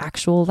 like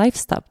actual life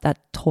stuff that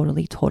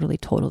totally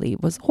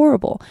was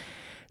horrible.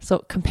 So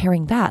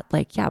comparing that,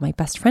 my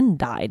best friend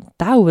died.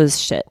 That was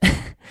shit.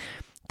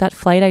 That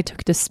flight I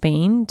took to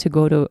Spain to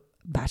go to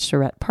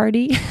bachelorette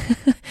party,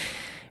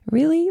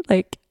 really?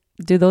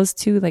 Do those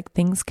two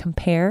things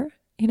compare?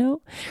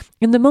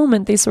 In the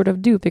moment they sort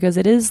of do, because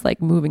it is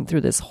moving through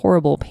this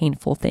horrible,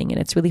 painful thing.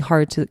 And it's really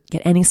hard to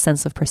get any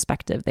sense of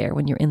perspective there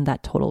when you're in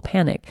that total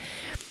panic.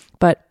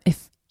 But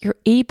if you're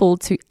able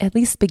to at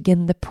least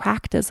begin the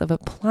practice of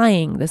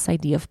applying this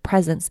idea of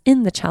presence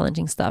in the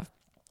challenging stuff,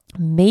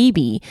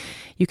 maybe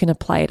you can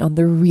apply it on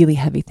the really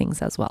heavy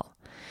things as well.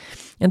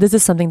 And this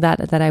is something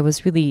that I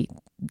was really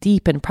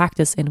deep in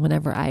practice in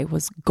whenever I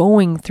was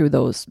going through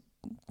those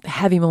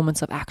heavy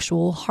moments of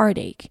actual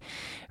heartache,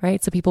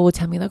 right? So people would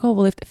tell me oh,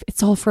 well, if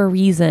it's all for a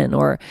reason,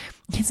 or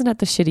isn't that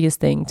the shittiest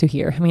thing to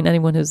hear? I mean,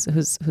 anyone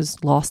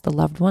who's lost a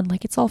loved one,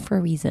 it's all for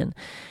a reason.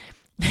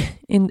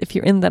 And if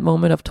you're in that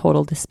moment of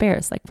total despair,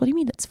 it's what do you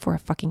mean it's for a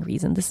fucking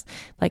reason? This,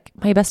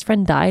 my best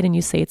friend died and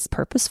you say it's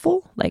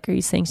purposeful? Are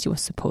you saying she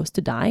was supposed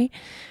to die?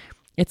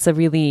 It's a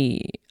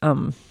really,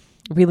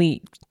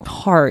 really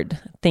hard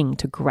thing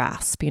to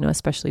grasp,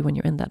 especially when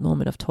you're in that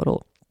moment of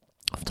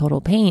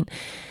total pain.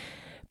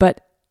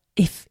 But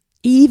if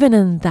even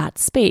in that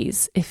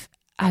space, if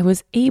I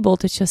was able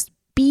to just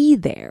be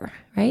there,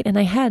 right? And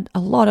I had a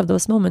lot of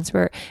those moments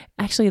where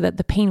actually that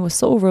the pain was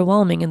so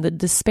overwhelming and the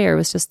despair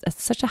was just at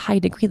such a high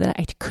degree that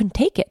I couldn't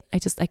take it.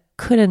 I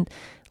couldn't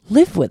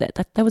live with it.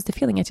 That was the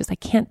feeling. I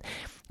can't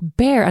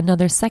bear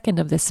another second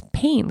of this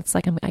pain. It's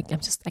I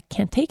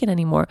can't take it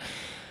anymore.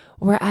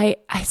 Where I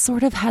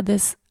sort of had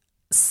this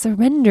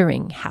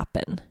surrendering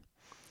happen.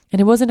 And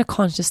it wasn't a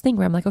conscious thing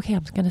where I'm okay,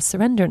 I'm going to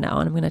surrender now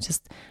and I'm going to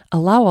just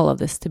allow all of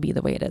this to be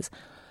the way it is.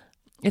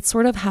 It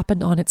sort of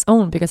happened on its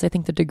own because I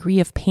think the degree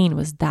of pain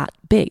was that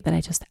big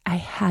that I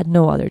had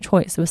no other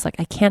choice. It was I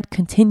can't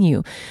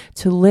continue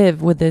to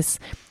live with this,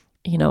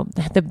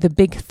 the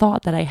big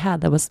thought that I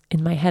had that was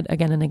in my head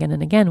again and again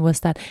and again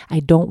was that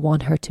I don't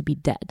want her to be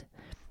dead,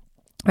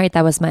 right?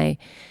 That was my,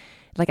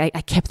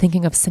 I kept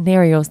thinking of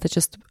scenarios that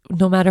just,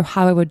 no matter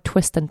how I would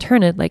twist and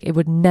turn it, it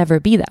would never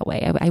be that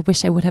way. I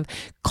wish I would have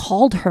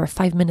called her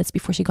 5 minutes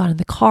before she got in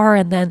the car,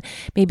 and then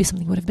maybe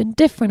something would have been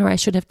different, or I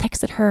should have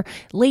texted her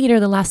later,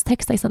 the last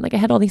text I sent. I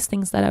had all these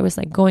things that I was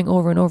going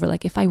over and over.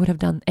 If I would have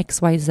done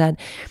X, Y, Z,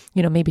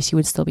 maybe she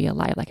would still be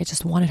alive. I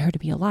just wanted her to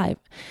be alive.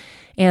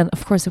 And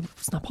of course it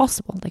was not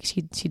possible.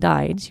 She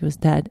died, she was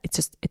dead.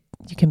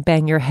 You can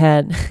bang your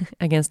head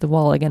against the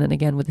wall again and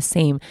again with the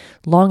same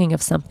longing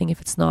of something. If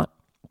it's not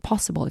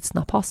possible, it's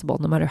not possible.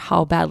 No matter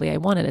how badly I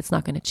want it, it's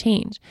not going to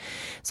change.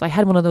 So I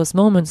had one of those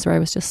moments where I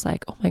was just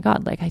oh my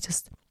God,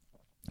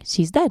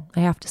 she's dead.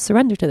 I have to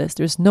surrender to this.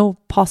 There's no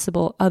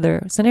possible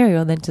other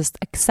scenario than just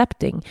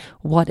accepting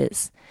what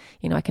is.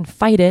 I can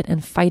fight it,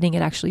 and fighting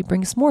it actually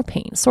brings more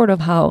pain. Sort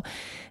of how,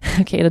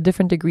 at a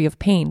different degree of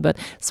pain, but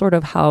sort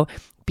of how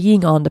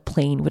being on the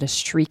plane with a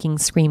shrieking,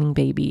 screaming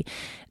baby,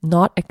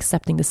 not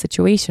accepting the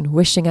situation,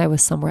 wishing I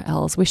was somewhere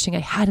else, wishing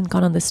I hadn't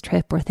gone on this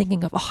trip, or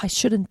thinking of, I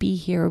shouldn't be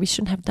here, or we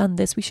shouldn't have done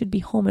this, we should be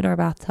home in our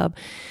bathtub.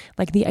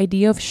 The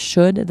idea of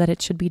that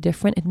it should be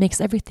different, it makes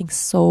everything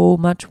so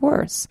much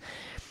worse.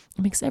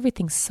 It makes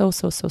everything so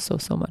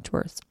much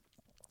worse.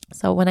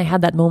 So when I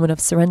had that moment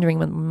of surrendering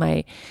when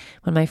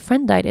my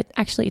friend died,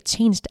 it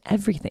changed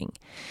everything.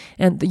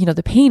 And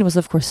the pain was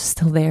of course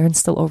still there and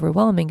still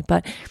overwhelming,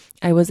 but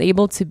I was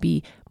able to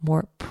be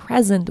more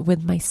present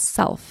with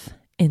myself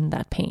in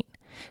that pain.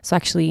 So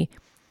actually,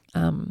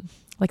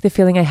 the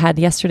feeling I had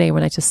yesterday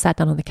when I just sat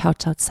down on the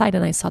couch outside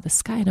and I saw the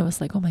sky and I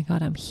was oh my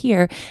God, I'm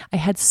here. I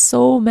had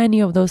so many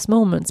of those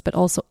moments, but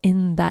also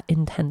in that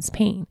intense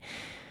pain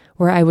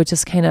where I would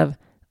just kind of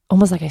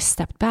almost I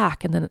stepped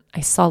back, and then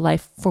I saw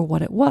life for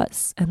what it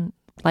was. And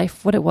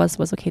life, what it was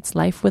okay, it's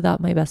life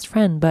without my best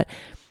friend, but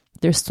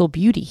there's still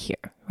beauty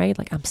here, right?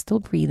 I'm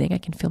still breathing. I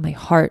can feel my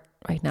heart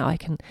right now. I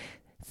can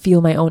feel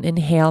my own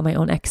inhale, my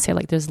own exhale.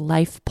 There's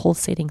life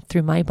pulsating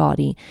through my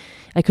body.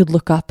 I could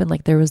look up and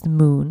there was the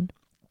moon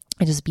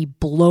and just be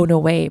blown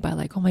away by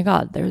oh my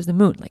God, there's the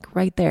moon,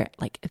 right there.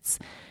 It's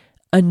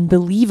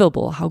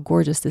unbelievable how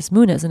gorgeous this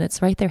moon is. And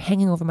it's right there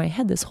hanging over my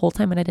head this whole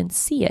time and I didn't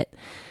see it.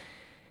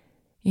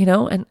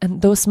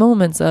 And those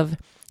moments of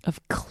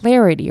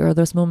clarity, or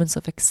those moments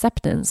of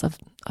acceptance, of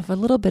a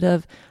little bit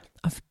of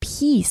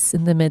peace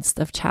in the midst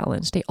of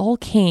challenge, they all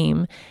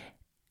came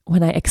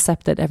when I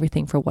accepted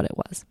everything for what it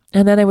was.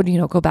 And then I would,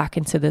 go back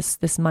into this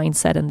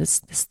mindset and this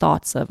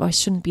thoughts of, I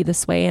shouldn't be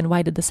this way, and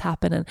why did this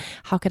happen, and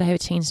how could I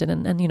have changed it,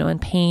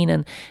 and pain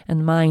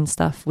and mind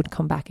stuff would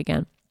come back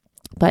again.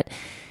 But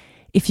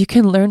if you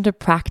can learn to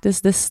practice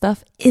this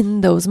stuff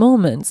in those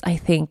moments, I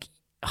think,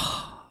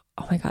 oh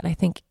my God, I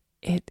think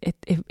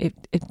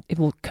it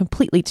will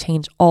completely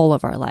change all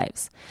of our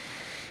lives.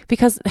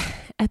 Because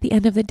at the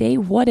end of the day,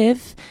 what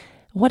if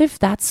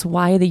that's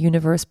why the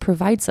universe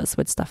provides us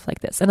with stuff like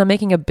this? And I'm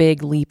making a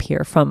big leap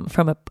here from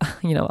a,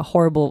 a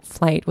horrible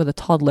flight with a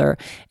toddler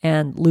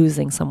and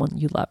losing someone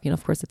you love.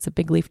 Of course, it's a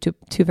big leap to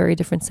two very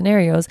different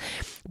scenarios,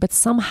 but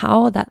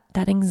somehow that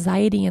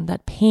anxiety and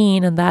that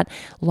pain and that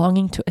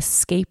longing to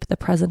escape the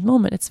present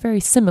moment, it's very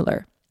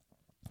similar,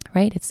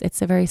 right? It's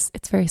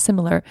very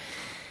similar.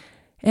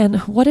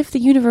 And what if the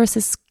universe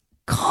is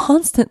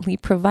constantly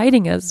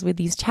providing us with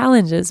these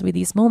challenges, with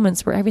these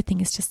moments where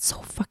everything is just so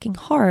fucking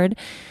hard,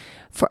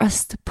 for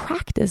us to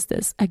practice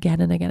this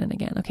again and again and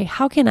again? Okay,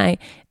 how can I,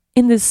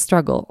 in this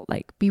struggle,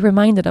 be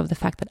reminded of the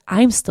fact that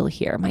I'm still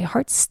here, my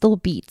heart still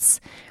beats,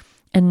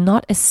 and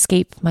not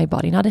escape my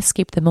body, not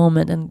escape the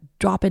moment and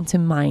drop into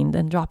mind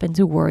and drop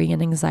into worry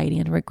and anxiety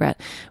and regret?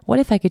 What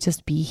if I could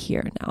just be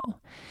here now,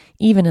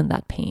 even in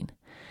that pain?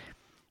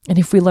 And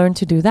if we learn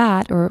to do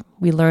that, or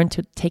we learn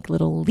to take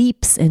little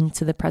leaps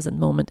into the present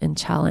moment and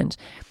challenge,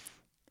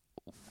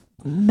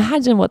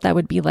 imagine what that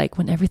would be like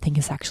when everything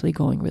is actually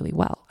going really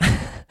well.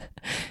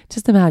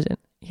 Just imagine,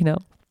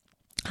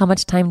 how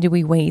much time do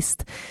we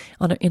waste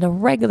in a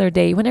regular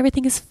day when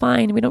everything is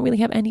fine? We don't really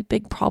have any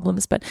big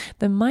problems, but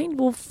the mind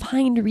will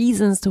find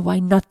reasons to why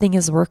nothing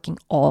is working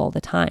all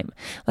the time.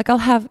 I'll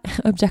have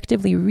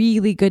objectively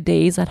really good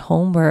days at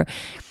home where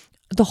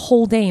the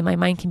whole day my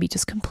mind can be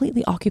just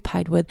completely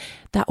occupied with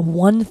that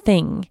one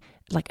thing,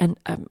 like an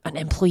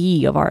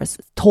employee of ours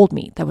told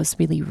me that was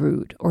really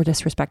rude or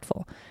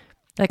disrespectful.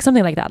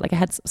 Something like that. I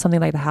had something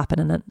like that happen,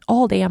 and then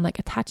all day I'm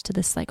attached to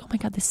this, oh my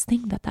God, this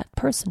thing that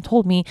person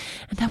told me,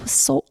 and that was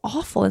so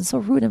awful and so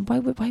rude, and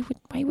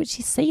why would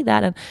she say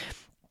that? And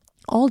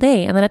all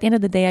day, and then at the end of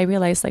the day I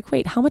realized,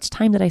 wait, how much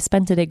time did I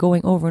spend today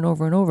going over and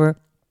over and over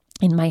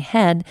in my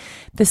head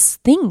this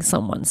thing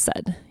someone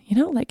said?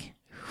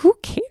 Who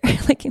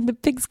cares? In the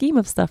big scheme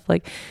of stuff,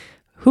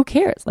 who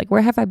cares?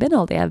 Where have I been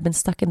all day? I've been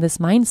stuck in this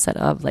mindset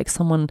of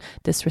someone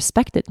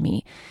disrespected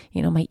me.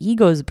 My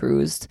ego's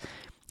bruised.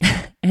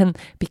 And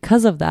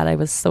because of that, I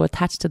was so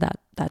attached to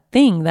that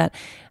thing that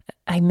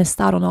I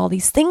missed out on all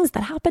these things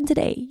that happened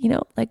today.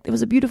 It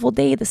was a beautiful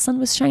day. The sun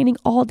was shining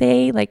all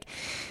day.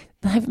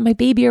 I have my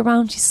baby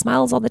around. She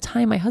smiles all the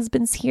time. My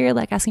husband's here,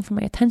 asking for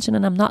my attention.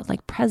 And I'm not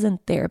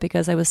present there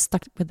because I was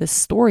stuck with this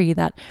story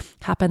that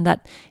happened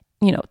that,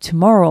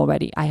 tomorrow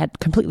already I had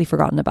completely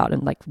forgotten about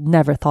and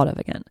never thought of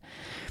again.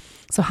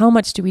 So how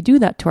much do we do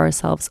that to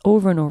ourselves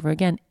over and over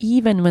again,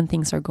 even when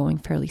things are going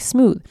fairly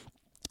smooth?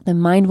 The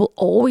mind will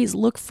always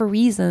look for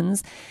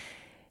reasons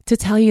to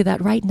tell you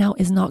that right now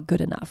is not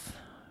good enough,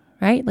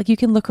 right? You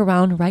can look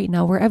around right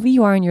now, wherever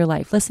you are in your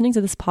life, listening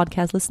to this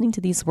podcast, listening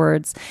to these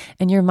words,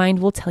 and your mind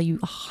will tell you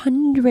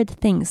 100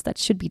 things that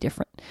should be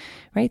different,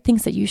 right?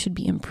 Things that you should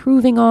be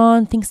improving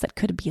on, things that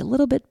could be a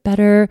little bit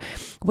better,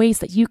 ways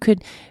that you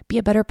could be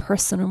a better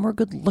person or more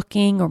good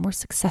looking or more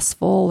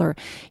successful, or,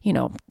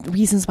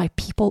 reasons why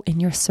people in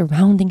your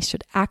surroundings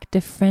should act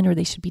different, or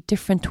they should be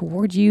different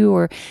toward you,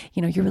 or,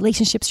 your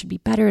relationships should be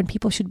better and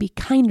people should be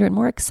kinder and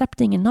more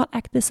accepting and not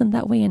act this and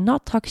that way and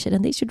not talk shit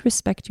and they should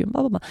respect you and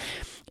blah, blah, blah.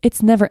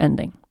 It's never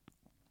ending.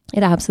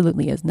 It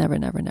absolutely is never,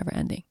 never, never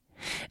ending.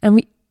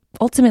 And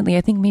ultimately,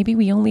 I think maybe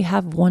we only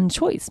have one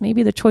choice.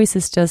 Maybe the choice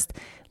is just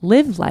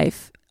live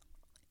life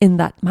in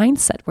that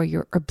mindset where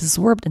you're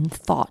absorbed in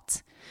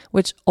thought,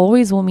 which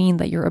always will mean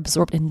that you're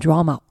absorbed in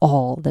drama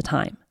all the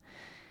time.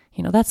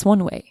 That's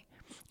one way.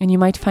 And you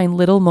might find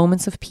little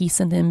moments of peace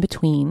in the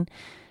in-between,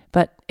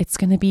 but it's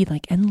going to be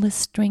endless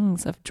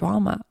strings of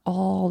drama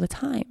all the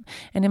time.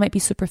 And it might be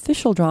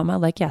superficial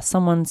drama,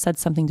 someone said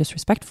something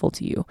disrespectful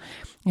to you.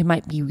 It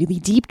might be really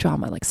deep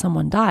drama,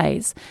 someone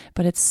dies,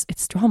 but it's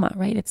drama,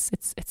 right?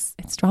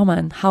 It's drama,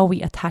 and how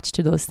we attach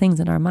to those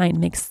things in our mind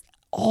makes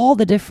all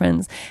the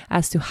difference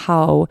as to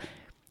how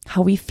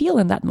we feel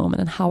in that moment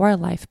and how our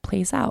life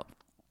plays out.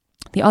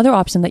 The other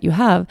option that you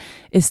have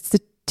is to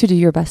do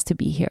your best to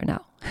be here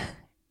now.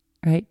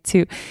 Right?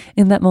 To,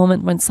 in that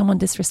moment when someone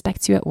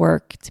disrespects you at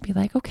work, to be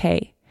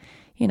okay,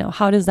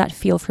 how does that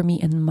feel for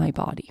me in my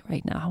body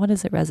right now? How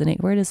does it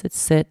resonate? Where does it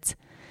sit?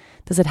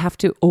 Does it have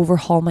to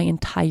overhaul my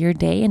entire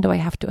day? And do I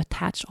have to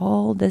attach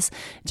all this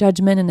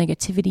judgment and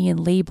negativity and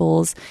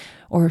labels,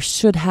 or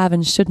should have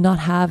and should not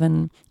have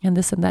and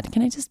this and that?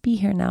 Can I just be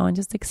here now and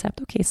just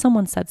accept, okay,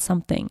 someone said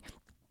something,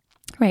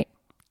 right?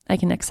 I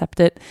can accept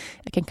it.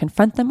 I can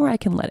confront them, or I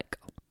can let it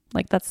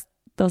go.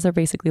 Those are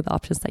basically the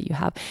options that you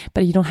have,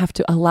 but you don't have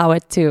to allow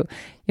it to, you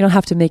don't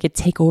have to make it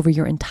take over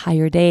your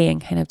entire day and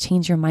kind of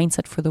change your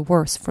mindset for the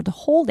worse for the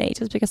whole day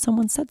just because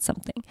someone said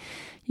something.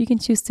 You can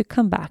choose to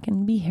come back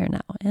and be here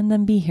now, and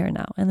then be here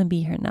now, and then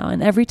be here now.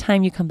 And every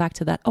time you come back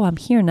to that, oh, I'm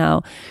here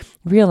now,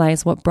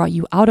 realize what brought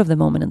you out of the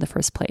moment in the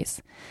first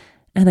place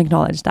and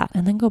acknowledge that,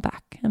 and then go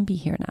back and be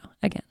here now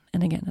again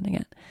and again and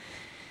again.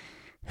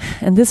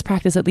 And this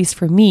practice, at least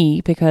for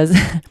me, because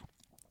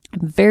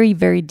I'm very,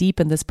 very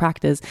deep in this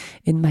practice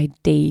in my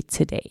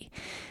day-to-day,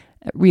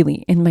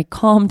 really in my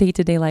calm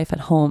day-to-day life at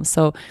home.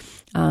 So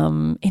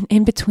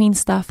in between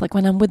stuff, like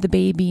when I'm with the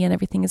baby and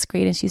everything is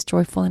great and she's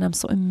joyful and I'm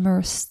so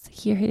immersed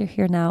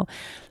here now.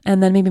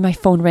 And then maybe my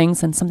phone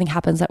rings and something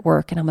happens at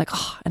work and I'm like,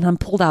 oh, and I'm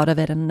pulled out of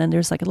it. And then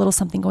there's like a little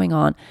something going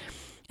on.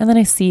 And then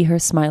I see her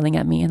smiling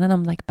at me and then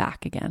I'm like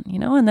back again,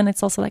 and then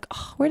it's also like,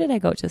 oh, where did I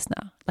go just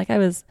now? Like I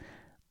was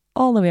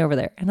all the way over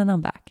there and then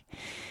I'm back.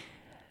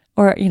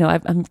 Or,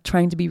 I'm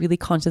trying to be really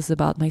conscious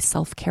about my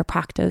self-care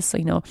practice.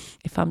 So,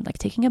 if I'm like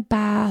taking a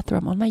bath or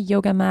I'm on my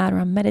yoga mat or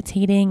I'm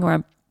meditating or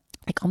I'm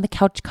like on the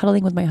couch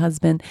cuddling with my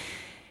husband,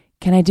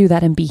 can I do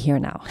that and be here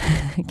now?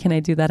 Can I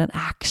do that and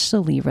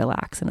actually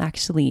relax and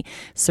actually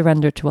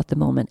surrender to what the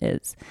moment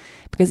is?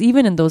 Because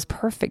even in those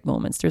perfect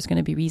moments, there's going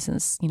to be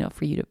reasons,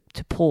 for you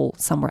to pull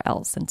somewhere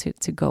else and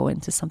to go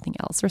into something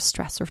else or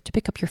stress or to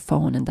pick up your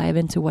phone and dive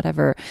into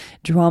whatever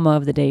drama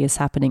of the day is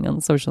happening on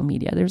social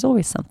media. There's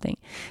always something.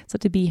 So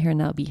to be here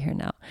now, be here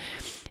now.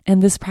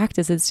 And this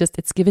practice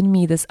it's given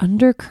me this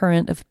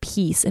undercurrent of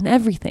peace in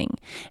everything.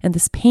 And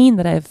this pain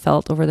that I've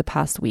felt over the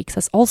past weeks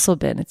has also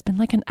it's been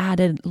like an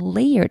added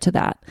layer to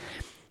that.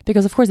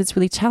 Because of course it's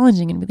really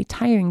challenging and really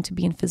tiring to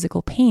be in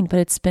physical pain, but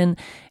it's been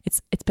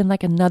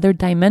like another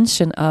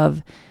dimension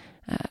of,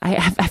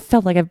 I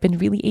felt like I've been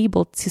really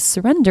able to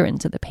surrender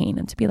into the pain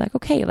and to be like,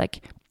 okay,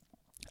 like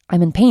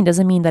I'm in pain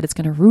doesn't mean that it's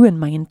going to ruin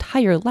my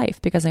entire life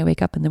because I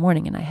wake up in the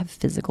morning and I have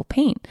physical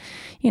pain.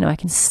 I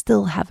can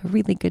still have a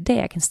really good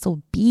day. I can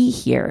still be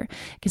here.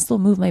 I can still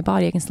move my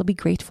body. I can still be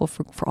grateful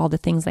for all the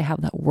things I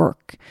have that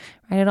work.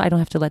 Right? I don't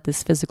have to let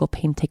this physical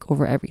pain take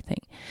over everything.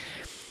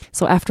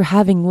 So after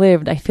having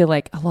lived, I feel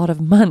like a lot of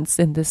months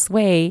in this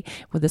way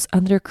with this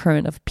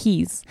undercurrent of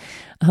peace,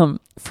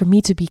 for me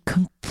to be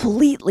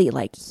completely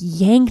like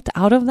yanked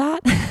out of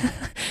that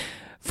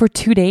for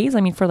 2 days,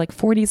 for like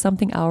 40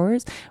 something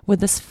hours with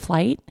this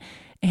flight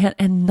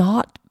and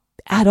not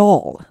at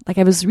all. Like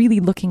I was really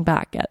looking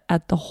back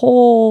at the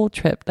whole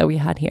trip that we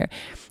had here.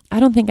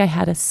 I don't think I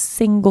had a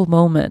single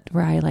moment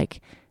where I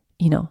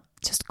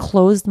just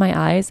closed my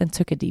eyes and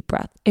took a deep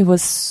breath. It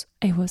was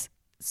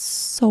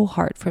so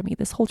hard for me.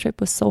 This whole trip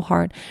was so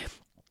hard.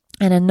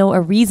 And I know a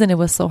reason it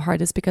was so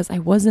hard is because I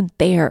wasn't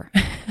there.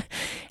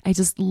 I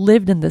just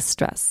lived in this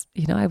stress.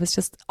 I was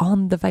just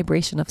on the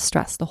vibration of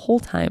stress the whole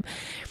time.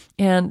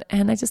 And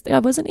I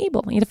wasn't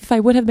able. If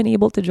I would have been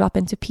able to drop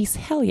into peace,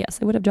 hell yes,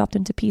 I would have dropped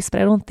into peace. But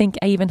I don't think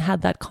I even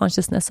had that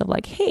consciousness of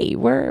like, hey,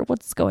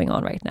 what's going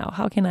on right now?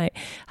 How can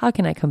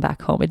I come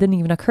back home? It didn't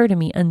even occur to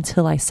me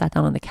until I sat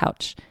down on the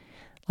couch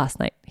last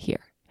night here.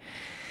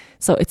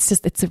 So it's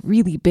a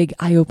really big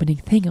eye-opening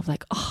thing of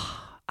like,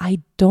 oh,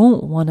 I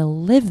don't want to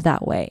live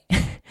that way.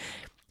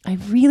 I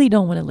really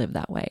don't want to live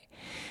that way.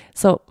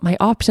 So my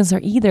options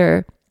are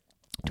either,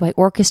 do I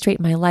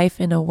orchestrate my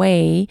life in a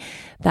way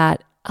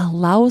that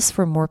allows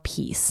for more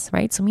peace,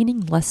 right? So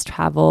meaning less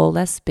travel,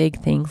 less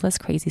big things, less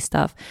crazy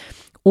stuff.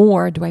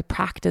 Or do I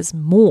practice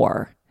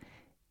more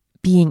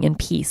being in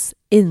peace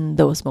in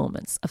those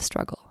moments of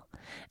struggle?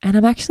 And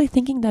I'm actually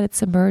thinking that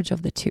it's a merge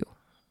of the two,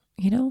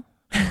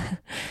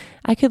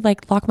 I could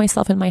like lock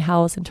myself in my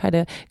house and try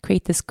to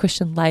create this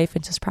cushioned life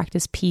and just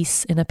practice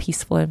peace in a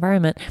peaceful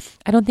environment.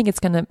 I don't think it's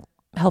going to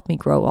help me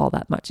grow all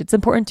that much. It's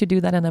important to do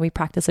that and that we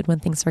practice it when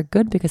things are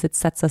good because it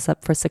sets us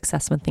up for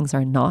success when things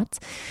are not.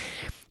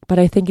 But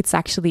I think it's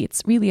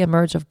really a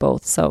merge of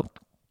both. So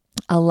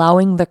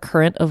allowing the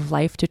current of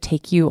life to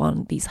take you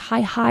on these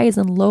high highs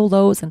and low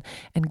lows and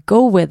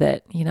go with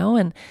it,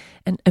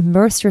 and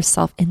immerse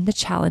yourself in the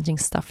challenging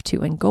stuff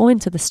too and go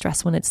into the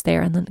stress when it's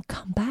there and then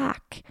come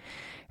back,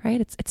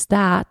 right? It's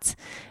that.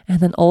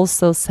 And then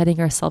also setting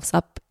ourselves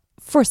up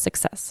for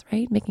success,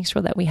 right? Making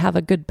sure that we have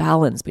a good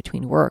balance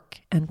between work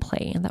and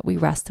play and that we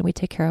rest and we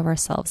take care of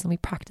ourselves and we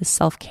practice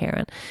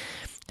self-care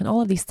and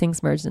all of these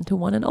things merged into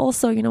one. And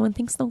also, when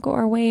things don't go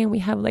our way and we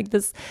have like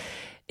this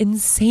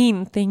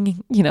insane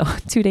thing,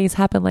 2 days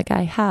happen like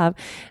I have,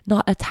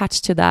 not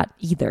attached to that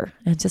either.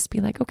 And just be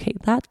like, okay,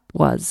 that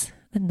was,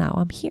 and now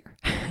I'm here.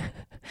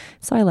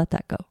 So I let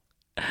that go.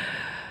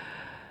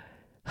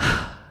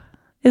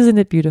 Isn't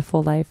it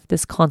beautiful life?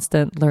 This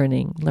constant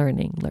learning.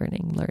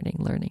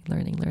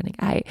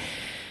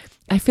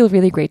 I feel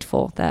really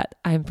grateful that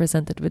I'm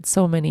presented with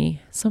so many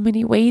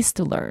ways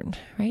to learn,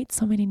 right?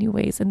 So many new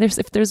ways. And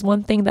if there's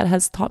one thing that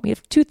has taught me,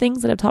 two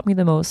things that have taught me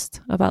the most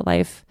about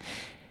life,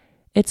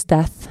 it's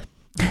death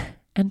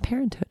and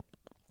parenthood.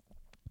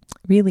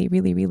 Really,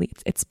 really, really.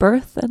 It's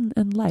birth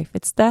and life.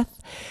 It's death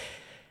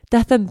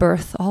and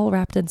birth all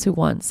wrapped into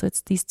one. So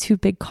it's these two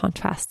big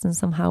contrasts and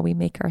somehow we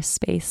make our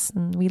space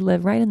and we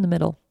live right in the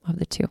middle of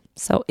the two.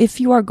 So if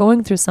you are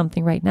going through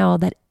something right now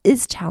that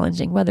is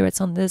challenging, whether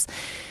it's on this,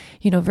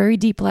 very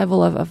deep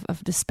level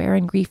of despair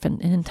and grief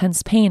and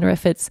intense pain, or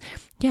if it's,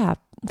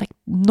 like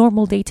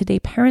normal day-to-day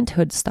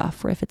parenthood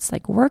stuff, or if it's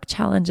like work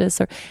challenges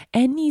or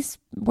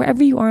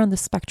wherever you are on the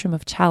spectrum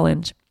of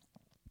challenge,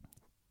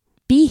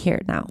 be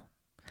here now.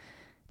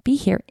 Be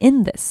here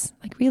in this,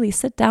 like really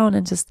sit down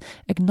and just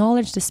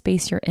acknowledge the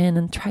space you're in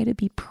and try to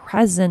be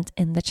present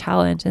in the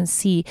challenge and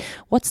see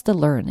what's the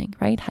learning,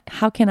 right?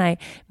 How can I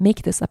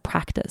make this a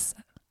practice?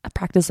 a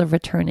practice of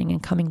returning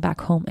and coming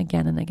back home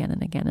again and again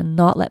and again, and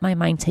not let my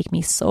mind take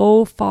me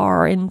so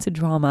far into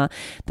drama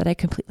that I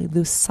completely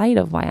lose sight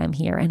of why I'm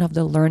here and of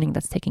the learning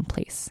that's taking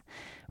place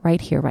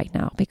right here, right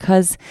now.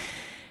 Because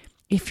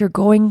if you're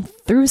going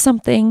through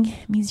something,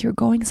 it means you're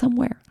going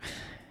somewhere,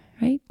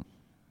 right?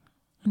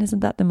 And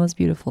isn't that the most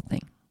beautiful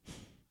thing?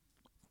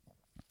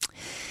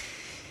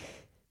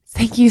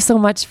 Thank you so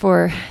much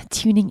for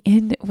tuning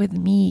in with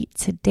me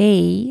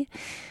today.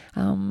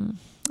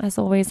 As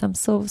always, I'm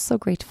so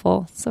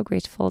grateful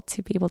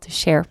to be able to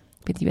share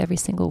with you every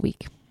single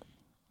week.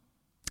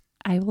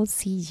 I will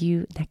see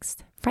you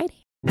next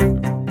Friday.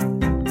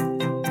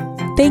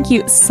 Thank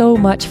you so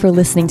much for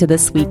listening to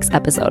this week's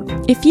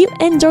episode. If you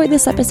enjoyed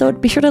this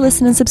episode, be sure to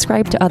listen and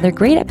subscribe to other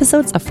great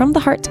episodes of From the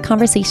Heart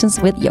Conversations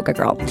with Yoga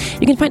Girl.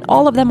 You can find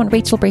all of them on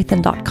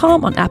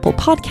rachelbraithen.com, on Apple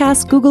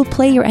Podcasts, Google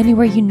Play, or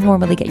anywhere you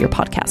normally get your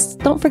podcasts.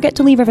 Don't forget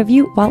to leave a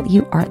review while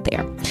you are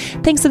there.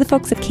 Thanks to the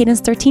folks at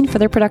Cadence 13 for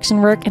their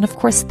production work, and of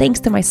course, thanks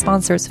to my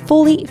sponsors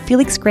Foley,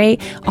 Felix Gray,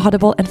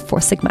 Audible, and Four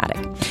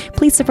Sigmatic.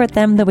 Please support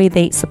them the way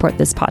they support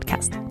this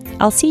podcast.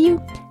 I'll see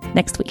you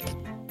next week.